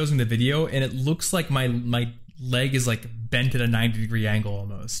then she shows me the video and it looks like my leg is like bent at a 90-degree angle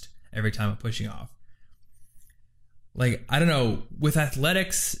almost every time I'm pushing off. Like, I don't know, with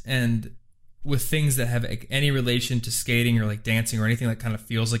athletics and with things that have any relation to skating or like dancing or anything that kind of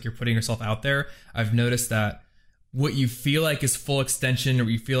feels like you're putting yourself out there, I've noticed that what you feel like is full extension or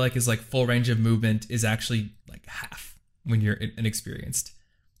what you feel like is like full range of movement is actually like half when you're inexperienced.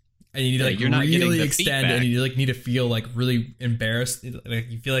 And you need to like you're not really getting the extend feedback. And you like need to feel like really embarrassed. Like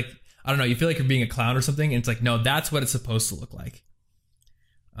you feel like I don't know, you feel like you're being a clown or something, and it's like, no, that's what it's supposed to look like.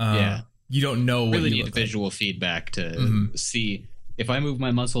 You don't know what really you need look visual feedback to see if I move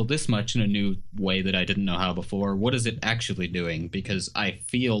my muscle this much in a new way that I didn't know how before, what is it actually doing? Because I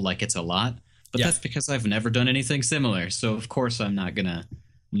feel like it's a lot, but that's because I've never done anything similar. So of course I'm not gonna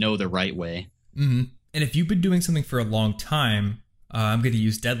know the right way. And if you've been doing something for a long time, I'm going to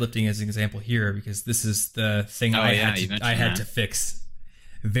use deadlifting as an example here because this is the thing I had to fix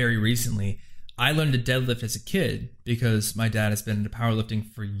very recently. I learned to deadlift as a kid because my dad has been into powerlifting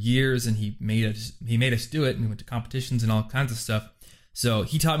for years, and he made us do it, and we went to competitions and all kinds of stuff. So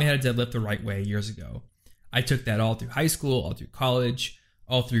he taught me how to deadlift the right way years ago. I took that all through high school, all through college,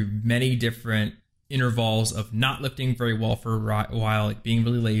 all through many different intervals of not lifting very well for a while, like being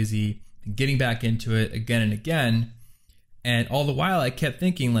really lazy, and getting back into it again and again. And all the while I kept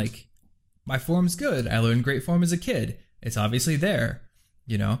thinking, like, my form's good. I learned great form as a kid. It's obviously there,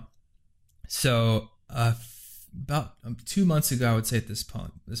 you know? So about 2 months ago, I would say at this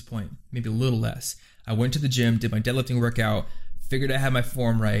point, maybe a little less, I went to the gym, did my deadlifting workout, figured I had my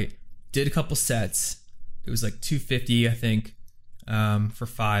form right, did a couple sets. It was like 250, I think, for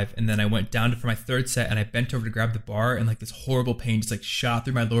 5. And then I went down for my third set, and I bent over to grab the bar, and like this horrible pain just like shot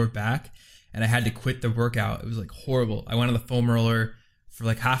through my lower back, and I had to quit the workout. It was like horrible. I went on the foam roller for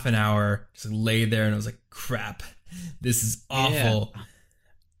like half an hour, just lay there, and I was like, crap, this is awful. Yeah.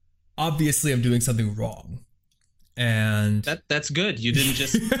 Obviously I'm doing something wrong. And that's good. You didn't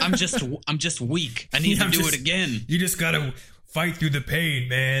just I'm just weak. I need to do it again. You just gotta fight through the pain,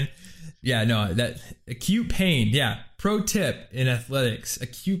 man. Yeah, no, that acute pain. Yeah. Pro tip in athletics,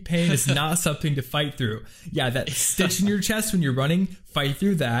 acute pain is not something to fight through. Yeah, that stitch in your chest when you're running, fight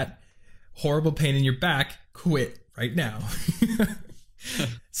through that. Horrible pain in your back, quit right now.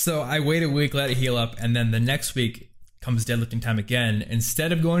 So I wait a week, let it heal up, and then the next week comes deadlifting time again.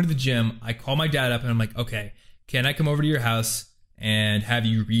 Instead of going to the gym, I call my dad up and I'm like, okay, can I come over to your house and have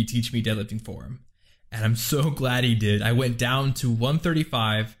you reteach me deadlifting form? And I'm so glad he did. I went down to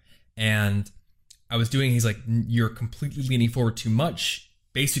 135 and I was doing, he's like, you're completely leaning forward too much.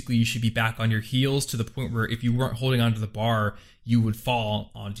 Basically, you should be back on your heels to the point where if you weren't holding onto the bar, you would fall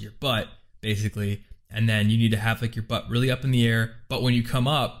onto your butt, basically. And then you need to have like your butt really up in the air. But when you come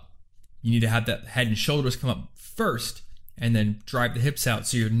up, you need to have that head and shoulders come up first and then drive the hips out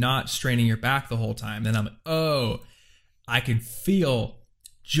so you're not straining your back the whole time. Then I'm like, oh, I can feel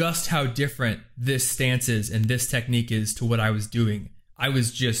just how different this stance is and this technique is to what I was doing. I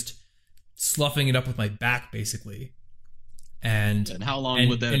was just sloughing it up with my back, basically. And how long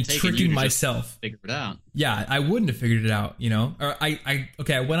would that have taken tricking you to myself figure it out? Yeah, I wouldn't have figured it out, you know. Or I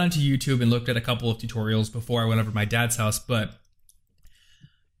went onto YouTube and looked at a couple of tutorials before I went over to my dad's house, but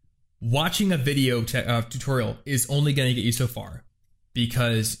watching a video tutorial is only going to get you so far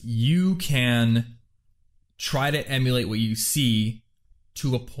because you can try to emulate what you see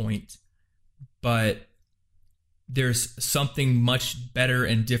to a point, but there's something much better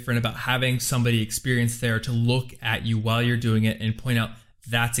and different about having somebody experienced there to look at you while you're doing it and point out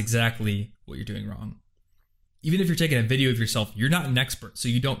that's exactly what you're doing wrong. Even if you're taking a video of yourself, you're not an expert, so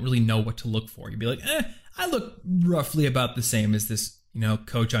you don't really know what to look for. You'd be like, I look roughly about the same as this, you know,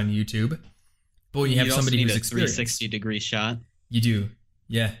 coach on YouTube. But when you have somebody who's experienced, 360-degree shot. You do.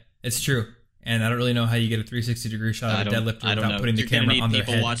 Yeah, it's true. And I don't really know how you get a 360-degree shot of a deadlifter without putting the camera on their head. You're going to need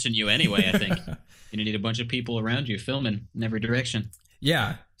people watching you anyway, I think. You need a bunch of people around you filming in every direction.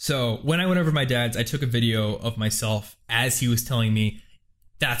 Yeah. So when I went over to my dad's, I took a video of myself as he was telling me,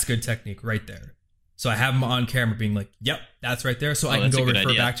 that's good technique right there. So I have him on camera being like, yep, that's right there. So I can go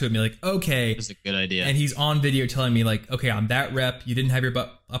refer back to it and be like, okay. That's a good idea. And he's on video telling me like, okay, on that rep, you didn't have your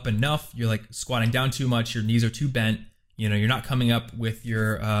butt up enough. You're like squatting down too much. Your knees are too bent. You know, you're not coming up with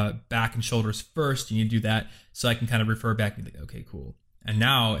your back and shoulders first. You need to do that. So I can kind of refer back and be like, okay, cool. And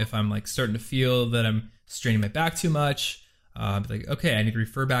now if I'm like starting to feel that I'm straining my back too much, I'll be like, okay, I need to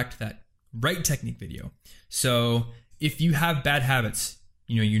refer back to that right technique video. So if you have bad habits,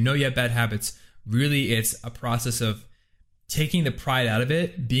 you know you have bad habits, really it's a process of taking the pride out of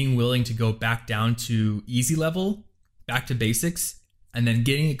it, being willing to go back down to easy level, back to basics, and then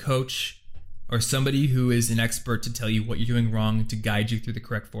getting a coach or somebody who is an expert to tell you what you're doing wrong, to guide you through the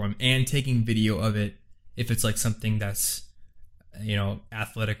correct form, and taking video of it if it's like something that's, you know,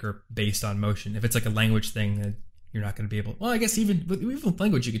 athletic or based on motion. If it's like a language thing, you're not going to be able. Well, I guess even with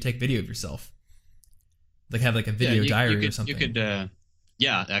language, you could take video of yourself, like have like a video diary or something. You could,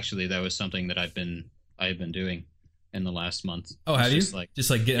 yeah. Actually, that was something that I've been doing in the last month. Oh, have you? Just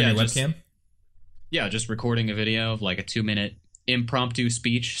like getting on your webcam? Yeah, just recording a video of like a 2-minute impromptu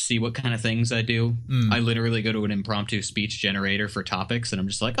speech, see what kind of things I do. I literally go to an impromptu speech generator for topics, and I'm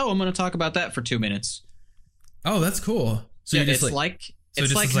just like, oh, I'm going to talk about that for 2 minutes. Oh, that's cool. So yeah, you just it's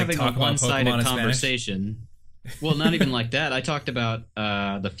like having a one-sided conversation. Well, not even like that. I talked about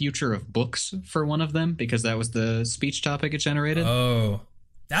the future of books for one of them because that was the speech topic it generated. Oh,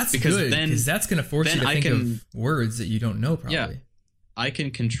 that's good because that's going to force you to think of words that you don't know probably. Yeah, I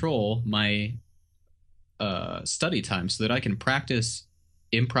can control my study time so that I can practice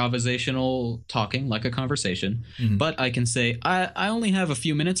improvisational talking like a conversation, but I can say, I only have a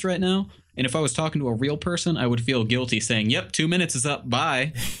few minutes right now. And if I was talking to a real person, I would feel guilty saying, yep, 2 minutes is up.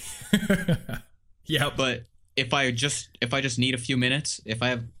 Bye. Yeah. But if I just need a few minutes, if I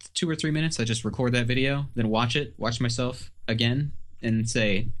have 2 or 3 minutes, I just record that video, then watch myself again and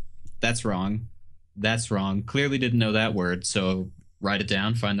say, that's wrong. That's wrong. Clearly didn't know that word. So write it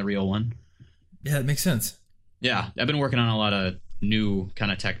down, find the real one. Yeah, that makes sense. Yeah. I've been working on a lot of new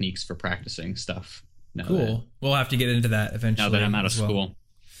kind of techniques for practicing stuff. Cool. We'll have to get into that eventually. Now that I'm out of school.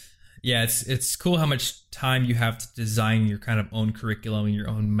 Yeah, it's cool how much time you have to design your kind of own curriculum and your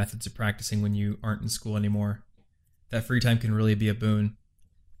own methods of practicing when you aren't in school anymore. That free time can really be a boon.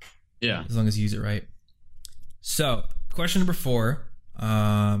 Yeah. As long as you use it right. So, question number 4.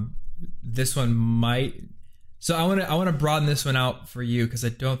 This one might... So I want to broaden this one out for you because I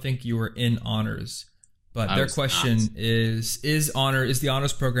don't think you were in honors. But their question is the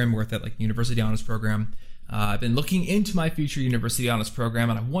honors program worth it, like university honors program? I've been looking into my future university honors program,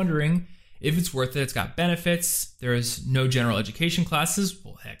 and I'm wondering if it's worth it. It's got benefits. There's no general education classes.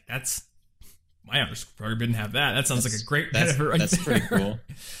 Well, heck, that's... My honors program didn't have that. That sounds like a great benefit right That's there. pretty cool.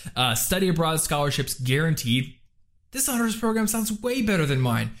 Study abroad scholarships guaranteed. This honors program sounds way better than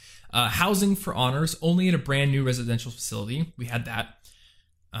mine. Housing for honors only in a brand new residential facility. We had that.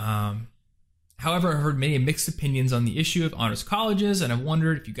 However, I heard many mixed opinions on the issue of honors colleges, and I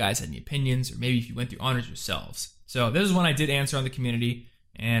wondered if you guys had any opinions, or maybe if you went through honors yourselves. So this is one I did answer on the community,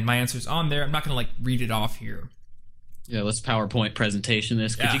 and my answer's on there. I'm not going to read it off here. Yeah, let's PowerPoint presentation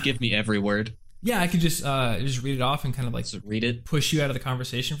this. Could you give me every word? Yeah, I could just read it off and kind of read it, push you out of the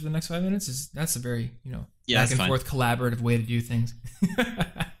conversation for the next 5 minutes. That's a very back and fine. forth collaborative way to do things.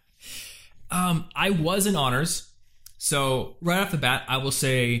 I was in honors, so right off the bat, I will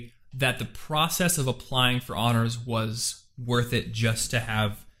say that the process of applying for honors was worth it just to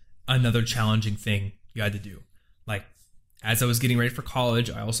have another challenging thing you had to do. Like, as I was getting ready for college,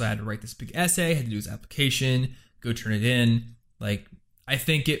 I also had to write this big essay, had to do this application, go turn it in. I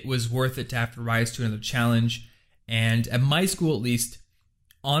think it was worth it to have to rise to another challenge. And at my school, at least,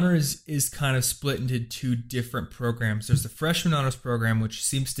 honors is kind of split into 2 different programs. There's the freshman honors program, which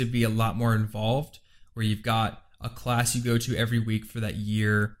seems to be a lot more involved, where you've got a class you go to every week for that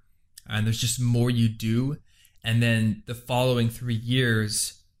year, and there's just more you do. And then the following 3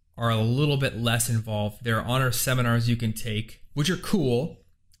 years are a little bit less involved. There are honor seminars you can take, which are cool.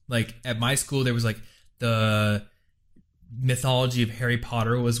 Like at my school, there was the mythology of Harry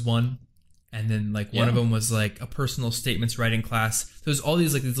Potter was one. And then one of them was a personal statements writing class. So there's all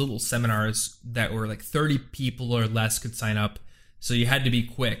these these little seminars that were 30 people or less could sign up. So you had to be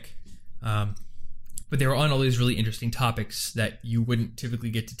quick. But they were on all these really interesting topics that you wouldn't typically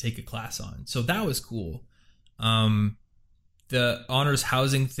get to take a class on. So that was cool. The honors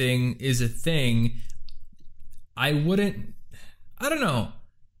housing thing is a thing. I don't know.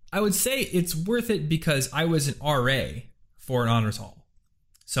 I would say it's worth it because I was an RA for an honors hall.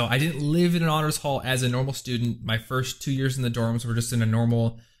 So I didn't live in an honors hall as a normal student. My first 2 years in the dorms were just in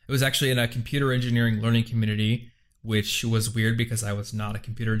it was actually in a computer engineering learning community, which was weird because I was not a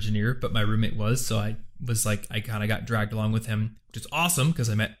computer engineer, but my roommate was. So I kind of got dragged along with him, which is awesome because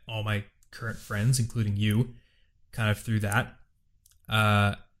I met all my current friends, including you, kind of through that.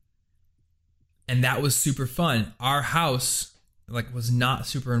 And that was super fun. Our house was not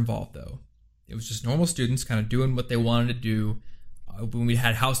super involved though. It was just normal students kind of doing what they wanted to do. When we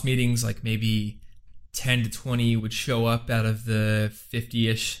had house meetings, maybe 10 to 20 would show up out of the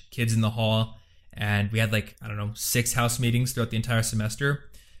 50-ish kids in the hall. And we had 6 house meetings throughout the entire semester.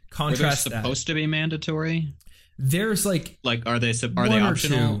 Contrast that. Are they supposed to be mandatory? There's are they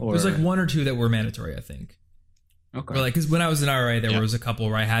optional? Or? There's 1 or 2 that were mandatory, I think. Okay. Or because when I was in RA, there was a couple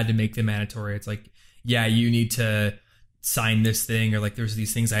where I had to make them mandatory. It's you need to sign this thing, or there's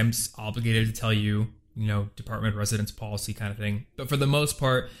these things I'm obligated to tell you. Department of Residence policy kind of thing. But for the most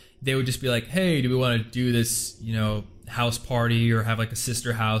part, they would just be hey, do we want to do this, house party or have a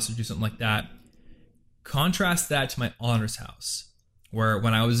sister house or do something like that? Contrast that to my honors house, where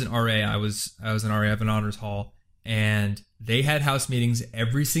when I was in RA, I was an RA of an honors hall, and they had house meetings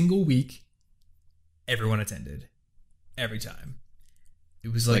every single week. Everyone attended. every time.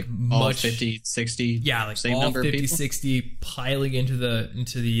 It was Like much all 50, 60, yeah, like same all number 50, of people? 60 piling into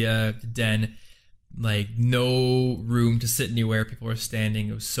the den, like no room to sit anywhere. People were standing.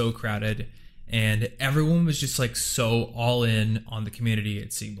 It was so crowded, and everyone was just like so all in on the community.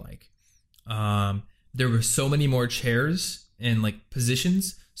 It seemed like there were so many more chairs and like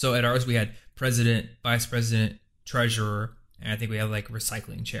positions. So at ours we had president, vice president, treasurer, and I think we had like a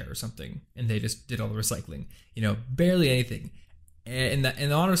recycling chair or something, and they just did all the recycling. Barely anything. And in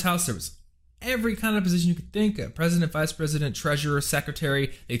the honors house, there was every kind of position you could think of: president, vice president, treasurer,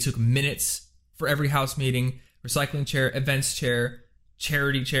 secretary. They took minutes for every house meeting. Recycling chair, events chair,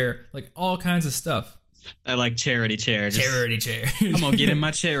 charity chair, like all kinds of stuff. I like charity chair. Charity chair. I'm gonna get in my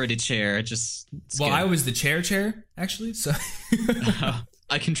charity chair. It's Well, good. I was the chair actually. So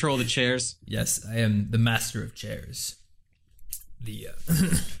I control the chairs. yes, I am the master of chairs. The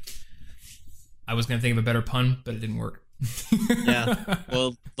I was gonna think of a better pun, but it didn't work. Yeah.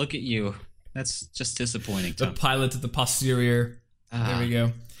 Well, look at you. That's just disappointing, The Tom. pilot to the posterior. There we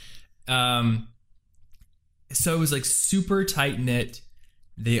go. So it was like super tight knit.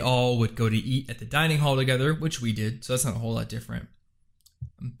 They all would go to eat at the dining hall together, which we did. So that's not a whole lot different.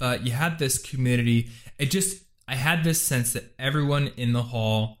 But you had this community. I had this sense that everyone in the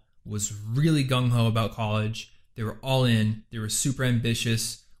hall was really gung ho about college. They were all in. They were super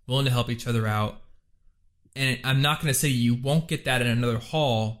ambitious, willing to help each other out. And I'm not going to say you won't get that in another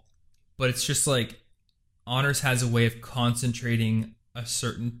hall, but it's just like honors has a way of concentrating a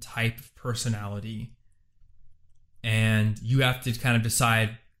certain type of personality, and you have to kind of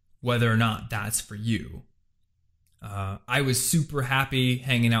decide whether or not that's for you. I was super happy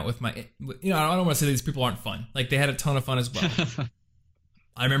hanging out with my, I don't want to say these people aren't fun. Like, they had a ton of fun as well.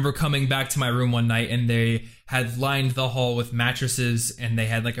 I remember coming back to my room one night and they had lined the hall with mattresses, and they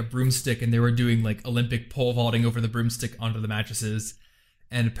had like a broomstick, and they were doing like Olympic pole vaulting over the broomstick onto the mattresses.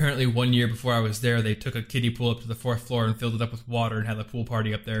 And apparently 1 year before I was there, they took a kiddie pool up to the 4th floor and filled it up with water and had a pool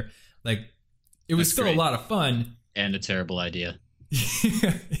party up there. Like, it was still great. a lot of fun. And a terrible idea.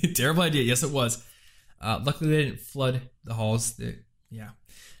 Terrible idea. Yes, it was. Luckily, they didn't flood the halls. But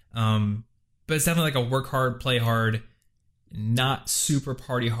it's definitely like a work hard, play hard, not super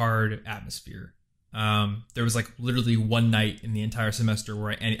party hard atmosphere. There was like literally one night in the entire semester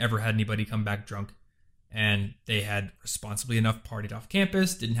where I ever had anybody come back drunk, and they had responsibly enough partied off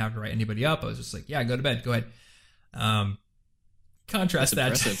campus, didn't have to write anybody up. I was just like, yeah, go to bed, go ahead. Contrast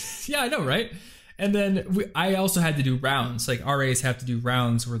that. Yeah, I know, right? And then I also had to do rounds. Like, RAs have to do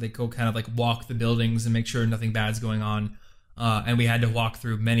rounds where they go kind of like walk the buildings and make sure nothing bad's going on. And we had to walk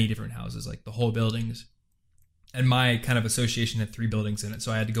through many different houses, like the whole buildings. And my kind of association had 3 buildings in it.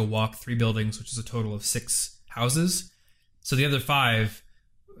 So I had to go walk 3 buildings, which is a total of 6 houses. So the other 5,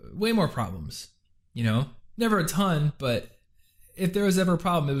 way more problems, Never a ton, but if there was ever a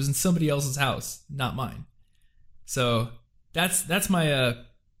problem, it was in somebody else's house, not mine. So that's my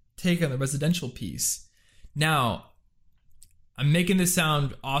take on the residential piece. Now, I'm making this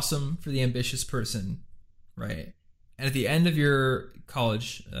sound awesome for the ambitious person, right? And at the end of your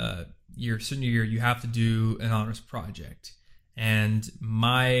college, your senior year, you have to do an honors project. And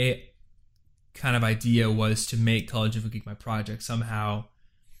my kind of idea was to make College Info Geek my project somehow.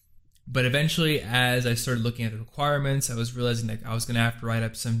 But eventually, as I started looking at the requirements, I was realizing that I was going to have to write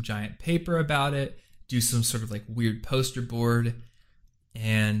up some giant paper about it, do some sort of like weird poster board.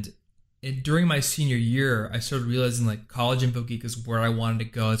 And during my senior year, I started realizing like College Info Geek is where I wanted to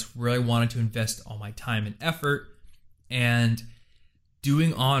go. It's where I wanted to invest all my time and effort. And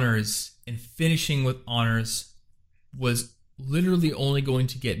doing honors and finishing with honors was literally only going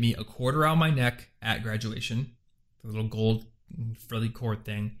to get me a quarter around my neck at graduation, the little gold frilly cord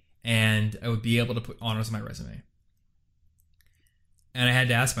thing, and I would be able to put honors on my resume. And I had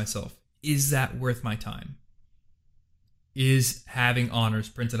to ask myself, is that worth my time? Is having honors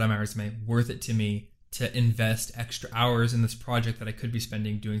printed on my resume worth it to me to invest extra hours in this project that I could be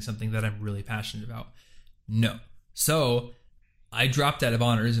spending doing something that I'm really passionate about? No. So I dropped out of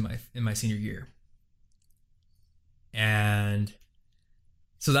honors in my senior year. And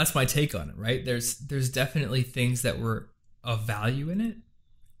so that's my take on it, right? There's definitely things that were of value in it,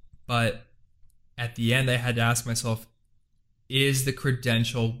 but at the end I had to ask myself, is the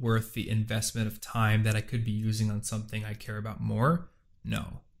credential worth the investment of time that I could be using on something I care about more?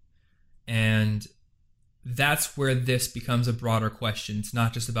 No. And that's where this becomes a broader question. It's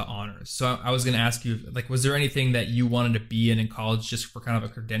not just about honors. So I was going to ask you, like, was there anything that you wanted to be in college just for kind of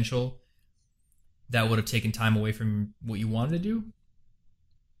a credential that would have taken time away from what you wanted to do?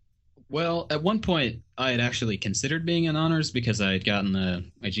 Well, at one point, I had actually considered being in honors because I had gotten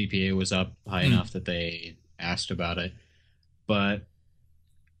my GPA was up high enough that they asked about it. But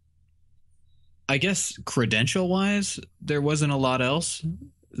I guess credential wise, there wasn't a lot else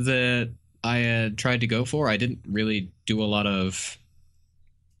that I had tried to go for. I didn't really do a lot of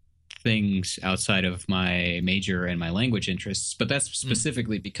things outside of my major and my language interests, but that's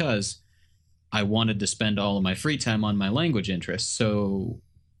specifically because I wanted to spend all of my free time on my language interests. So,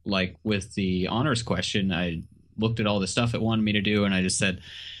 like with the honors question, I looked at all the stuff it wanted me to do, and I just said,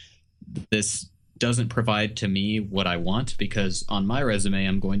 this doesn't provide to me what I want, because on my resume,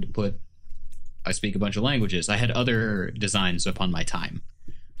 I'm going to put, I speak a bunch of languages. I had other designs upon my time.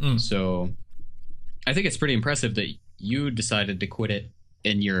 So I think it's pretty impressive that you decided to quit it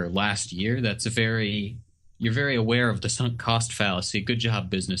in your last year. You're very aware of the sunk cost fallacy. Good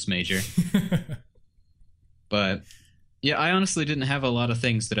job, business major. But yeah, I honestly didn't have a lot of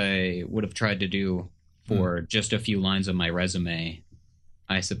things that I would have tried to do for just a few lines on my resume,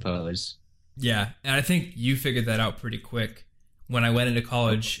 I suppose. Yeah, and I think you figured that out pretty quick. When I went into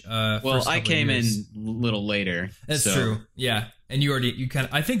college, well, I came in a little later. That's true. Yeah, and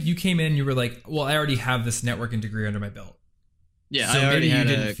I think you came in. You were like, well, I already have this networking degree under my belt. Yeah, so I already had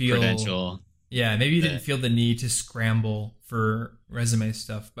a credential. Yeah, maybe you didn't feel the need to scramble for resume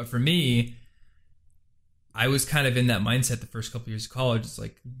stuff. But for me, I was kind of in that mindset the first couple years of college. It's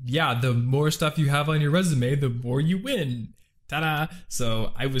like, yeah, the more stuff you have on your resume, the more you win. Ta-da!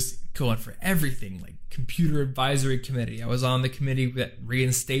 So I was going for everything, like computer advisory committee. I was on the committee that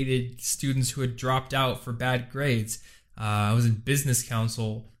reinstated students who had dropped out for bad grades. I was in business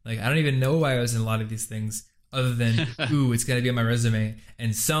council. Like, I don't even know why I was in a lot of these things other than, ooh, it's going to be on my resume.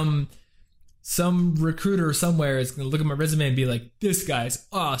 And some recruiter somewhere is going to look at my resume and be like, this guy's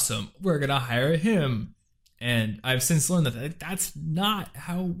awesome. We're going to hire him. And I've since learned that that's not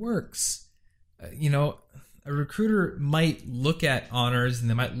how it works. A recruiter might look at honors and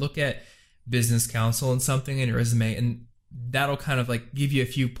they might look at business council and something in your resume, and that'll kind of like give you a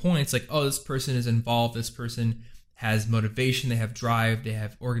few points like, oh, this person is involved, this person has motivation, they have drive, they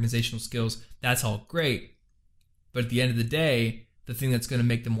have organizational skills. That's all great. But at the end of the day, the thing that's going to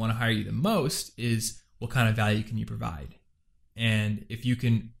make them want to hire you the most is what kind of value can you provide? And if you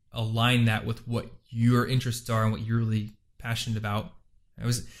can align that with what your interests are and what you're really passionate about.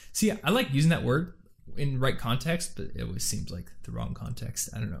 I like using that word in right context, but it always seems like the wrong context.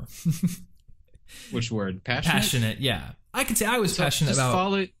 I don't know. Which word? Passionate? Passionate, yeah. I could say I was passionate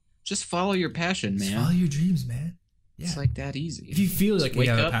about... Just follow your passion, man. Just follow your dreams, man. Yeah. It's like that easy. If you feel like you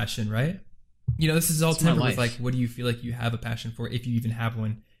have a passion, right? This is all tempered with like, what do you feel like you have a passion for, if you even have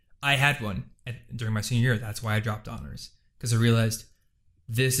one? I had one during my senior year. That's why I dropped honors, because I realized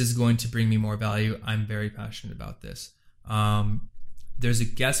this is going to bring me more value. I'm very passionate about this. There's a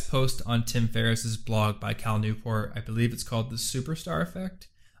guest post on Tim Ferriss's blog by Cal Newport. I believe it's called The Superstar Effect.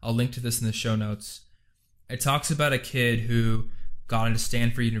 I'll link to this in the show notes. It talks about a kid who got into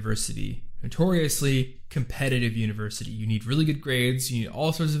Stanford University, notoriously competitive university. You need really good grades. You need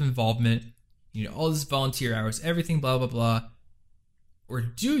all sorts of involvement. You need all this volunteer hours, everything, blah, blah, blah. Or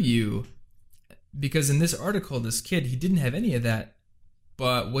do you? Because in this article, this kid, he didn't have any of that.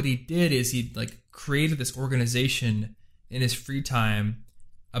 But what he did is he created this organization in his free time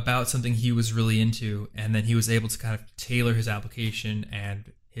about something he was really into, and then he was able to kind of tailor his application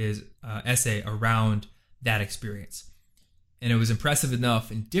and his essay around that experience. And it was impressive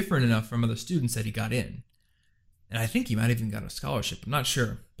enough and different enough from other students that he got in. And I think he might have even got a scholarship. I'm not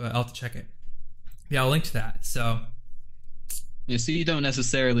sure, but I'll have to check it. Yeah, I'll link to that. So you don't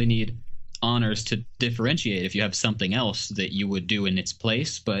necessarily need honors to differentiate if you have something else that you would do in its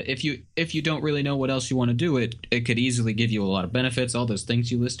place. But if you don't really know what else you want to do, it could easily give you a lot of benefits. All those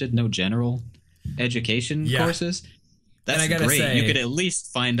things you listed, no general education courses. That's great. You could at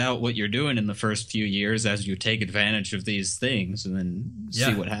least find out what you're doing in the first few years as you take advantage of these things, and then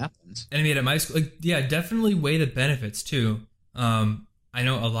see what happens. And I mean, at my school, definitely weigh the benefits too. I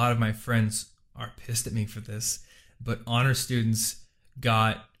know a lot of my friends are pissed at me for this, but honor students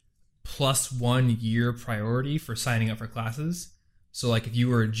got +1 year priority for signing up for classes. So if you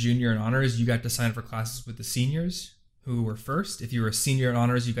were a junior in honors, you got to sign up for classes with the seniors who were first. If you were a senior in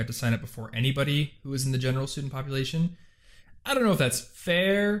honors, you got to sign up before anybody who was in the general student population. I don't know if that's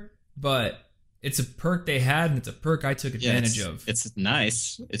fair, but it's a perk they had, and it's a perk I took advantage of. It's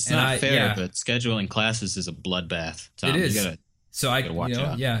nice. It's not fair, but scheduling classes is a bloodbath. Tom, it is. You gotta watch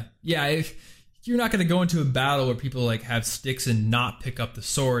out. Yeah. If you're not going to go into a battle where people have sticks and not pick up the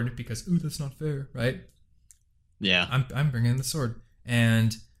sword because, ooh, that's not fair, right? Yeah. I'm bringing the sword.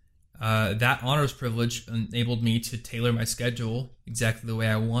 And that honors privilege enabled me to tailor my schedule exactly the way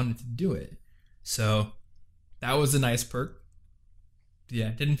I wanted to do it. So that was a nice perk. Yeah,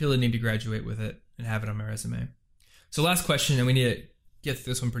 didn't feel the need to graduate with it and have it on my resume. So last question, and we need to get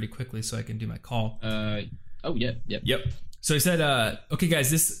through this one pretty quickly so I can do my call. Yep. So he said, okay, guys,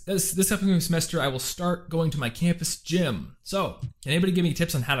 this upcoming semester, I will start going to my campus gym. So can anybody give me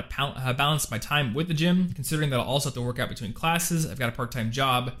tips on how to balance my time with the gym, considering that I'll also have to work out between classes? I've got a part-time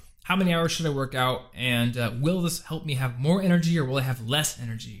job. How many hours should I work out? And will this help me have more energy or will I have less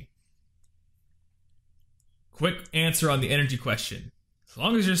energy? Quick answer on the energy question. As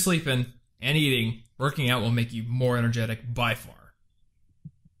long as you're sleeping and eating, working out will make you more energetic by far.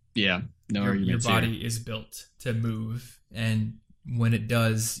 Yeah. No, your body is built to move, and when it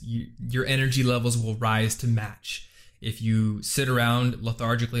does, your energy levels will rise to match. If you sit around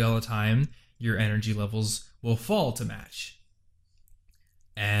lethargically all the time, your energy levels will fall to match.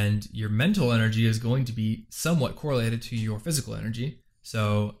 And your mental energy is going to be somewhat correlated to your physical energy.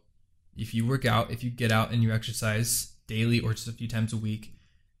 So if you work out, if you get out and you exercise daily or just a few times a week,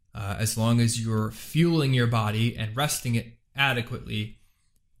 as long as you're fueling your body and resting it adequately,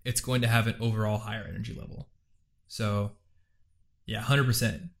 it's going to have an overall higher energy level. So, yeah,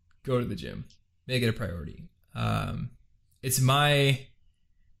 100% go to the gym. Make it a priority. It's my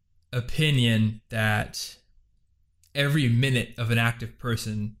opinion that every minute of an active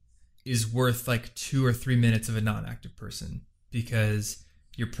person is worth like 2 or 3 minutes of a non-active person, because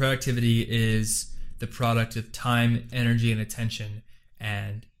your productivity is the product of time, energy, and attention,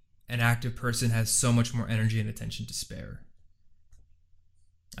 and an active person has so much more energy and attention to spare,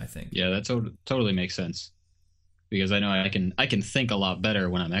 I think. Yeah, that totally makes sense. Because I know I can think a lot better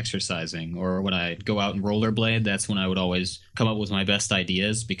when I'm exercising, or when I go out and rollerblade. That's when I would always come up with my best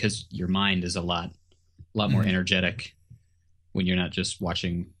ideas, because your mind is a lot more energetic when you're not just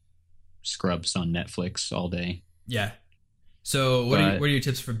watching Scrubs on Netflix all day. Yeah. So what are your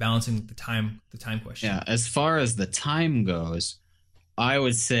tips for balancing the time question? Yeah, as far as the time goes, I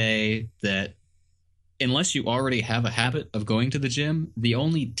would say that unless you already have a habit of going to the gym, the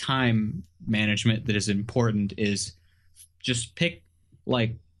only time management that is important is just pick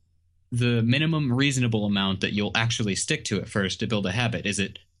like the minimum reasonable amount that you'll actually stick to at first to build a habit.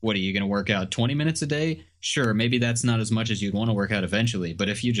 What are you going to work out 20 minutes a day? Sure, maybe that's not as much as you'd want to work out eventually, but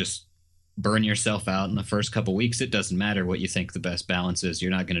if you just burn yourself out in the first couple weeks, it doesn't matter what you think the best balance is. You're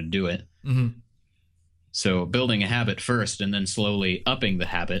not going to do it. Mm-hmm. So building a habit first and then slowly upping the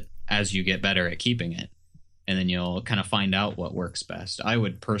habit as you get better at keeping it. And then you'll kind of find out what works best. I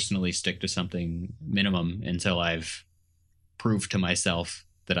would personally stick to something minimum until I've proved to myself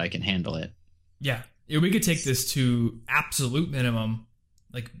that I can handle it. Yeah. We could take this to absolute minimum.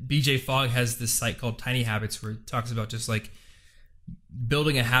 Like BJ Fogg has this site called Tiny Habits where it talks about just like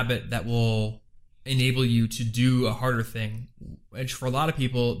building a habit that will enable you to do a harder thing. Which for a lot of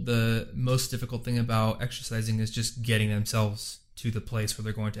people, the most difficult thing about exercising is just getting themselves to the place where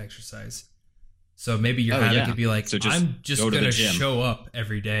they're going to exercise. So maybe your habit could be like, so I'm just going to show up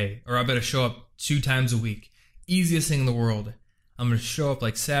every day, or I'm going to show up 2 times a week. Easiest thing in the world. I'm going to show up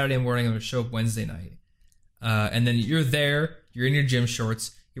like Saturday morning. I'm going to show up Wednesday night. And then you're there. You're in your gym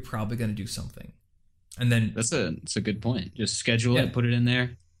shorts. You're probably going to do something. And then that's a good point. Just schedule it, put it in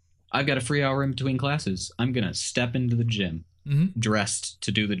there. I've got a free hour in between classes. I'm going to step into the gym, dressed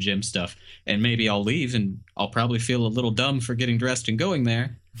to do the gym stuff. And maybe I'll leave and I'll probably feel a little dumb for getting dressed and going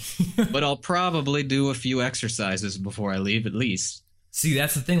there. But I'll probably do a few exercises before I leave at least. See,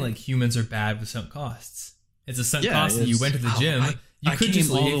 that's the thing. Like, humans are bad with sunk costs. It's a sunk cost that you went to the gym. I could just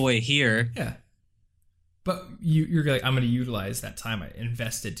leave all the way here. Yeah. But you're like, I'm going to utilize that time I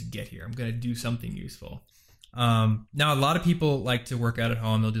invested to get here. I'm going to do something useful. Now, a lot of people like to work out at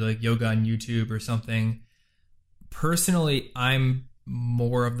home. They'll do like yoga on YouTube or something. Personally, I'm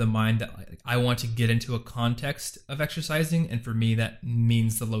more of the mind that I want to get into a context of exercising, and for me that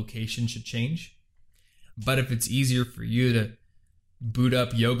means the location should change. But if it's easier for you to boot up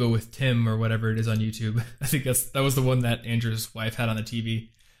Yoga with Tim or whatever it is on YouTube, I think that was the one that Andrew's wife had on the TV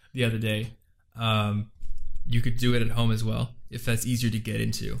the other day. You could do it at home as well if that's easier to get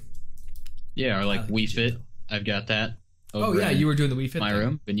into. Yeah, or like Wii Fit. I've got that. You were doing the Wii Fit. My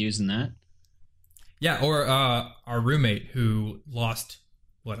room. Been using that. Yeah, or our roommate who lost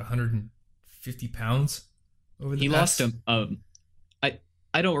 150 pounds over the past? He lost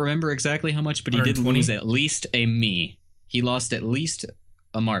I don't remember exactly how much, but he did lose at least a me. He lost at least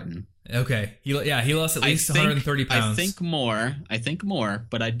a Martin. Okay. He lost at least 130 pounds. I think more,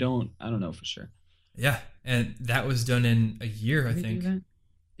 but I don't know for sure. Yeah, and that was done in a year, I think.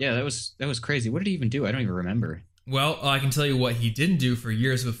 Yeah, that was crazy. What did he even do? I don't even remember. Well, I can tell you what he didn't do for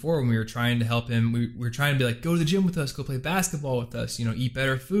years before when we were trying to help him. We were trying to be like, go to the gym with us, go play basketball with us, eat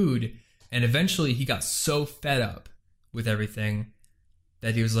better food. And eventually he got so fed up with everything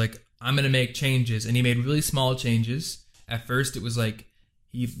that he was like, I'm going to make changes. And he made really small changes. At first, it was like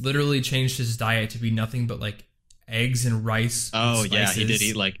he literally changed his diet to be nothing but like eggs and rice. Oh, yeah. He did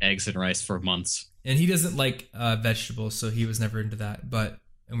eat like eggs and rice for months. And he doesn't like vegetables, so he was never into that.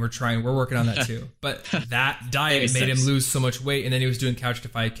 And we're working on that too. But that diet made him lose so much weight. And then he was doing couch to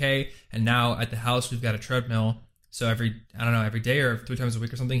 5K. And now at the house, we've got a treadmill. So every day or 3 times a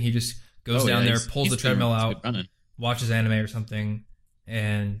week or something, he just goes down there, pulls the treadmill out, watches anime or something.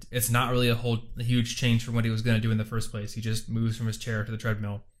 And it's not really a huge change from what he was going to do in the first place. He just moves from his chair to the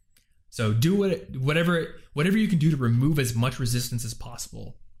treadmill. So do whatever you can do to remove as much resistance as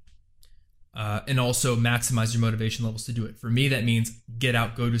possible. And also maximize your motivation levels to do it. For me, that means get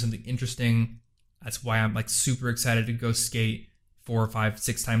out, go do something interesting. That's why I'm like super excited to go skate 4 or 5,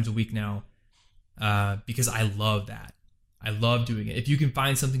 6 times a week now. Because I love that. I love doing it. If you can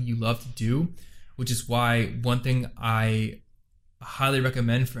find something you love to do, which is why one thing I highly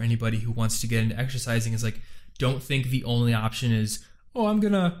recommend for anybody who wants to get into exercising is like, don't think the only option is, oh, I'm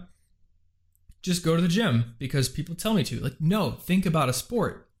gonna just go to the gym because people tell me to. Like, no, think about a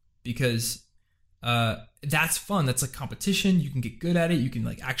sport, because that's fun. That's like competition. You can get good at it. You can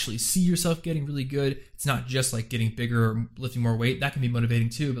like actually see yourself getting really good. It's not just like getting bigger or lifting more weight. That can be motivating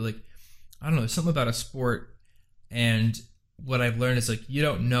too. But like, I don't know, there's something about a sport. And what I've learned is like, you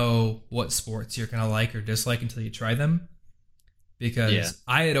don't know what sports you're going to like or dislike until you try them. Because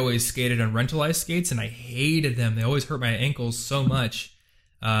I had always skated on rental ice skates and I hated them. They always hurt my ankles so much.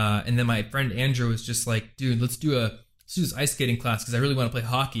 And then my friend Andrew was just like, dude, let's do this ice skating class because I really want to play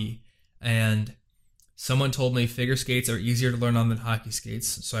hockey. And someone told me figure skates are easier to learn on than hockey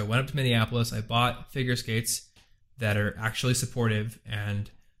skates. So I went up to Minneapolis. I bought figure skates that are actually supportive.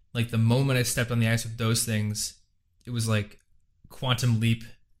 And like the moment I stepped on the ice with those things, it was like quantum leap,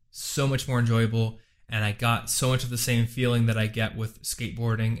 so much more enjoyable. And I got so much of the same feeling that I get with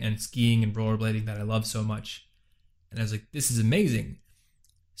skateboarding and skiing and rollerblading that I love so much. And I was like, this is amazing.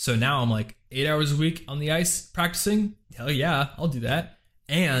 So now I'm like 8 hours a week on the ice practicing. Hell yeah, I'll do that.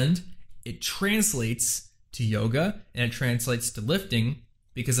 And it translates to yoga and it translates to lifting,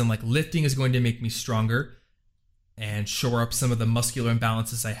 because I'm like, lifting is going to make me stronger and shore up some of the muscular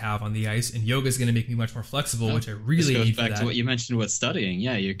imbalances I have on the ice. And yoga is going to make me much more flexible, which I really need for that. This goes back to what you mentioned with studying.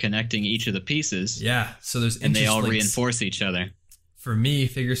 Yeah, you're connecting each of the pieces. Yeah, so there's and they all reinforce each other. For me,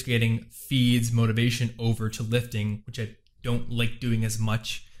 figure skating feeds motivation over to lifting, which I don't like doing as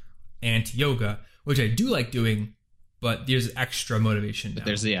much, and to yoga, which I do like doing, but there's extra motivation now. But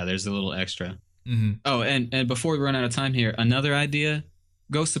there's a little extra. Mm-hmm. Oh, and before we run out of time here, another idea: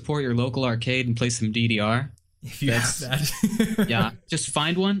 go support your local arcade and play some DDR. If you have that. Yeah, just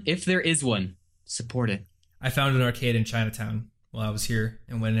find one. If there is one, support it. I found an arcade in Chinatown while I was here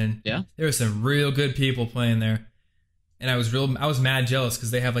and went in. Yeah? There were some real good people playing there. And I was mad jealous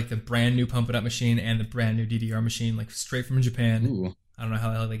because they have like the brand new Pump It Up machine and the brand new DDR machine, like straight from Japan. Ooh. I don't know how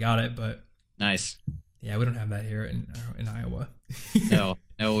the hell they got it, but nice. Yeah, we don't have that here in Iowa. No,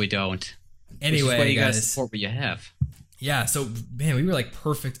 we don't. Anyway, which is why you guys, gotta support what you have. Yeah, so man, we were like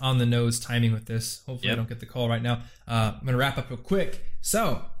perfect on the nose timing with this. Hopefully I don't get the call right now. I'm going to wrap up real quick.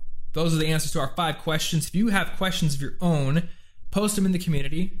 So those are the answers to our 5 questions. If you have questions of your own, post them in the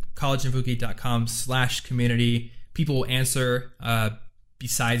community, collegeinfogeek.com/community. People will answer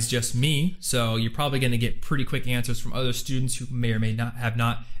besides just me. So you're probably going to get pretty quick answers from other students who may or may not have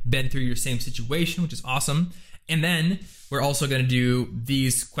not been through your same situation, which is awesome. And then we're also going to do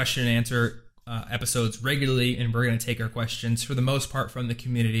these question and answer episodes regularly, and we're going to take our questions for the most part from the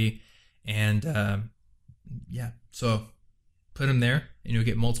community. And so put them there and you'll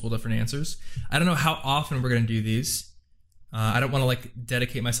get multiple different answers. I don't know how often we're going to do these. I don't want to like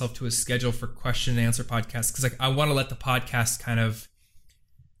dedicate myself to a schedule for question and answer podcasts, because like I want to let the podcast kind of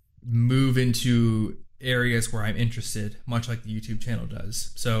move into areas where I'm interested, much like the YouTube channel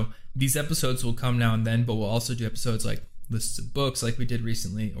does. So these episodes will come now and then, but we'll also do episodes like lists of books like we did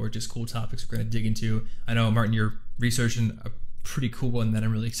recently, or just cool topics we're going to dig into. I know, Martin, you're researching a pretty cool one that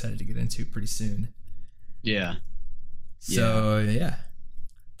I'm really excited to get into pretty soon. Yeah. So, yeah.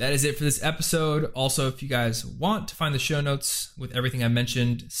 That is it for this episode. Also, if you guys want to find the show notes with everything I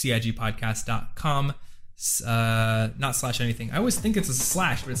mentioned, cigpodcast.com. Not slash anything. I always think it's a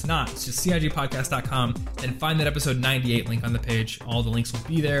slash, but it's not. It's just cigpodcast.com. And find that episode 98 link on the page. All the links will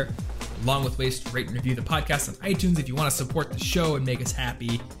be there, along with ways to rate and review the podcast on iTunes if you want to support the show and make us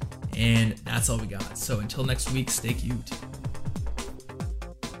happy. And that's all we got. So until next week, stay cute.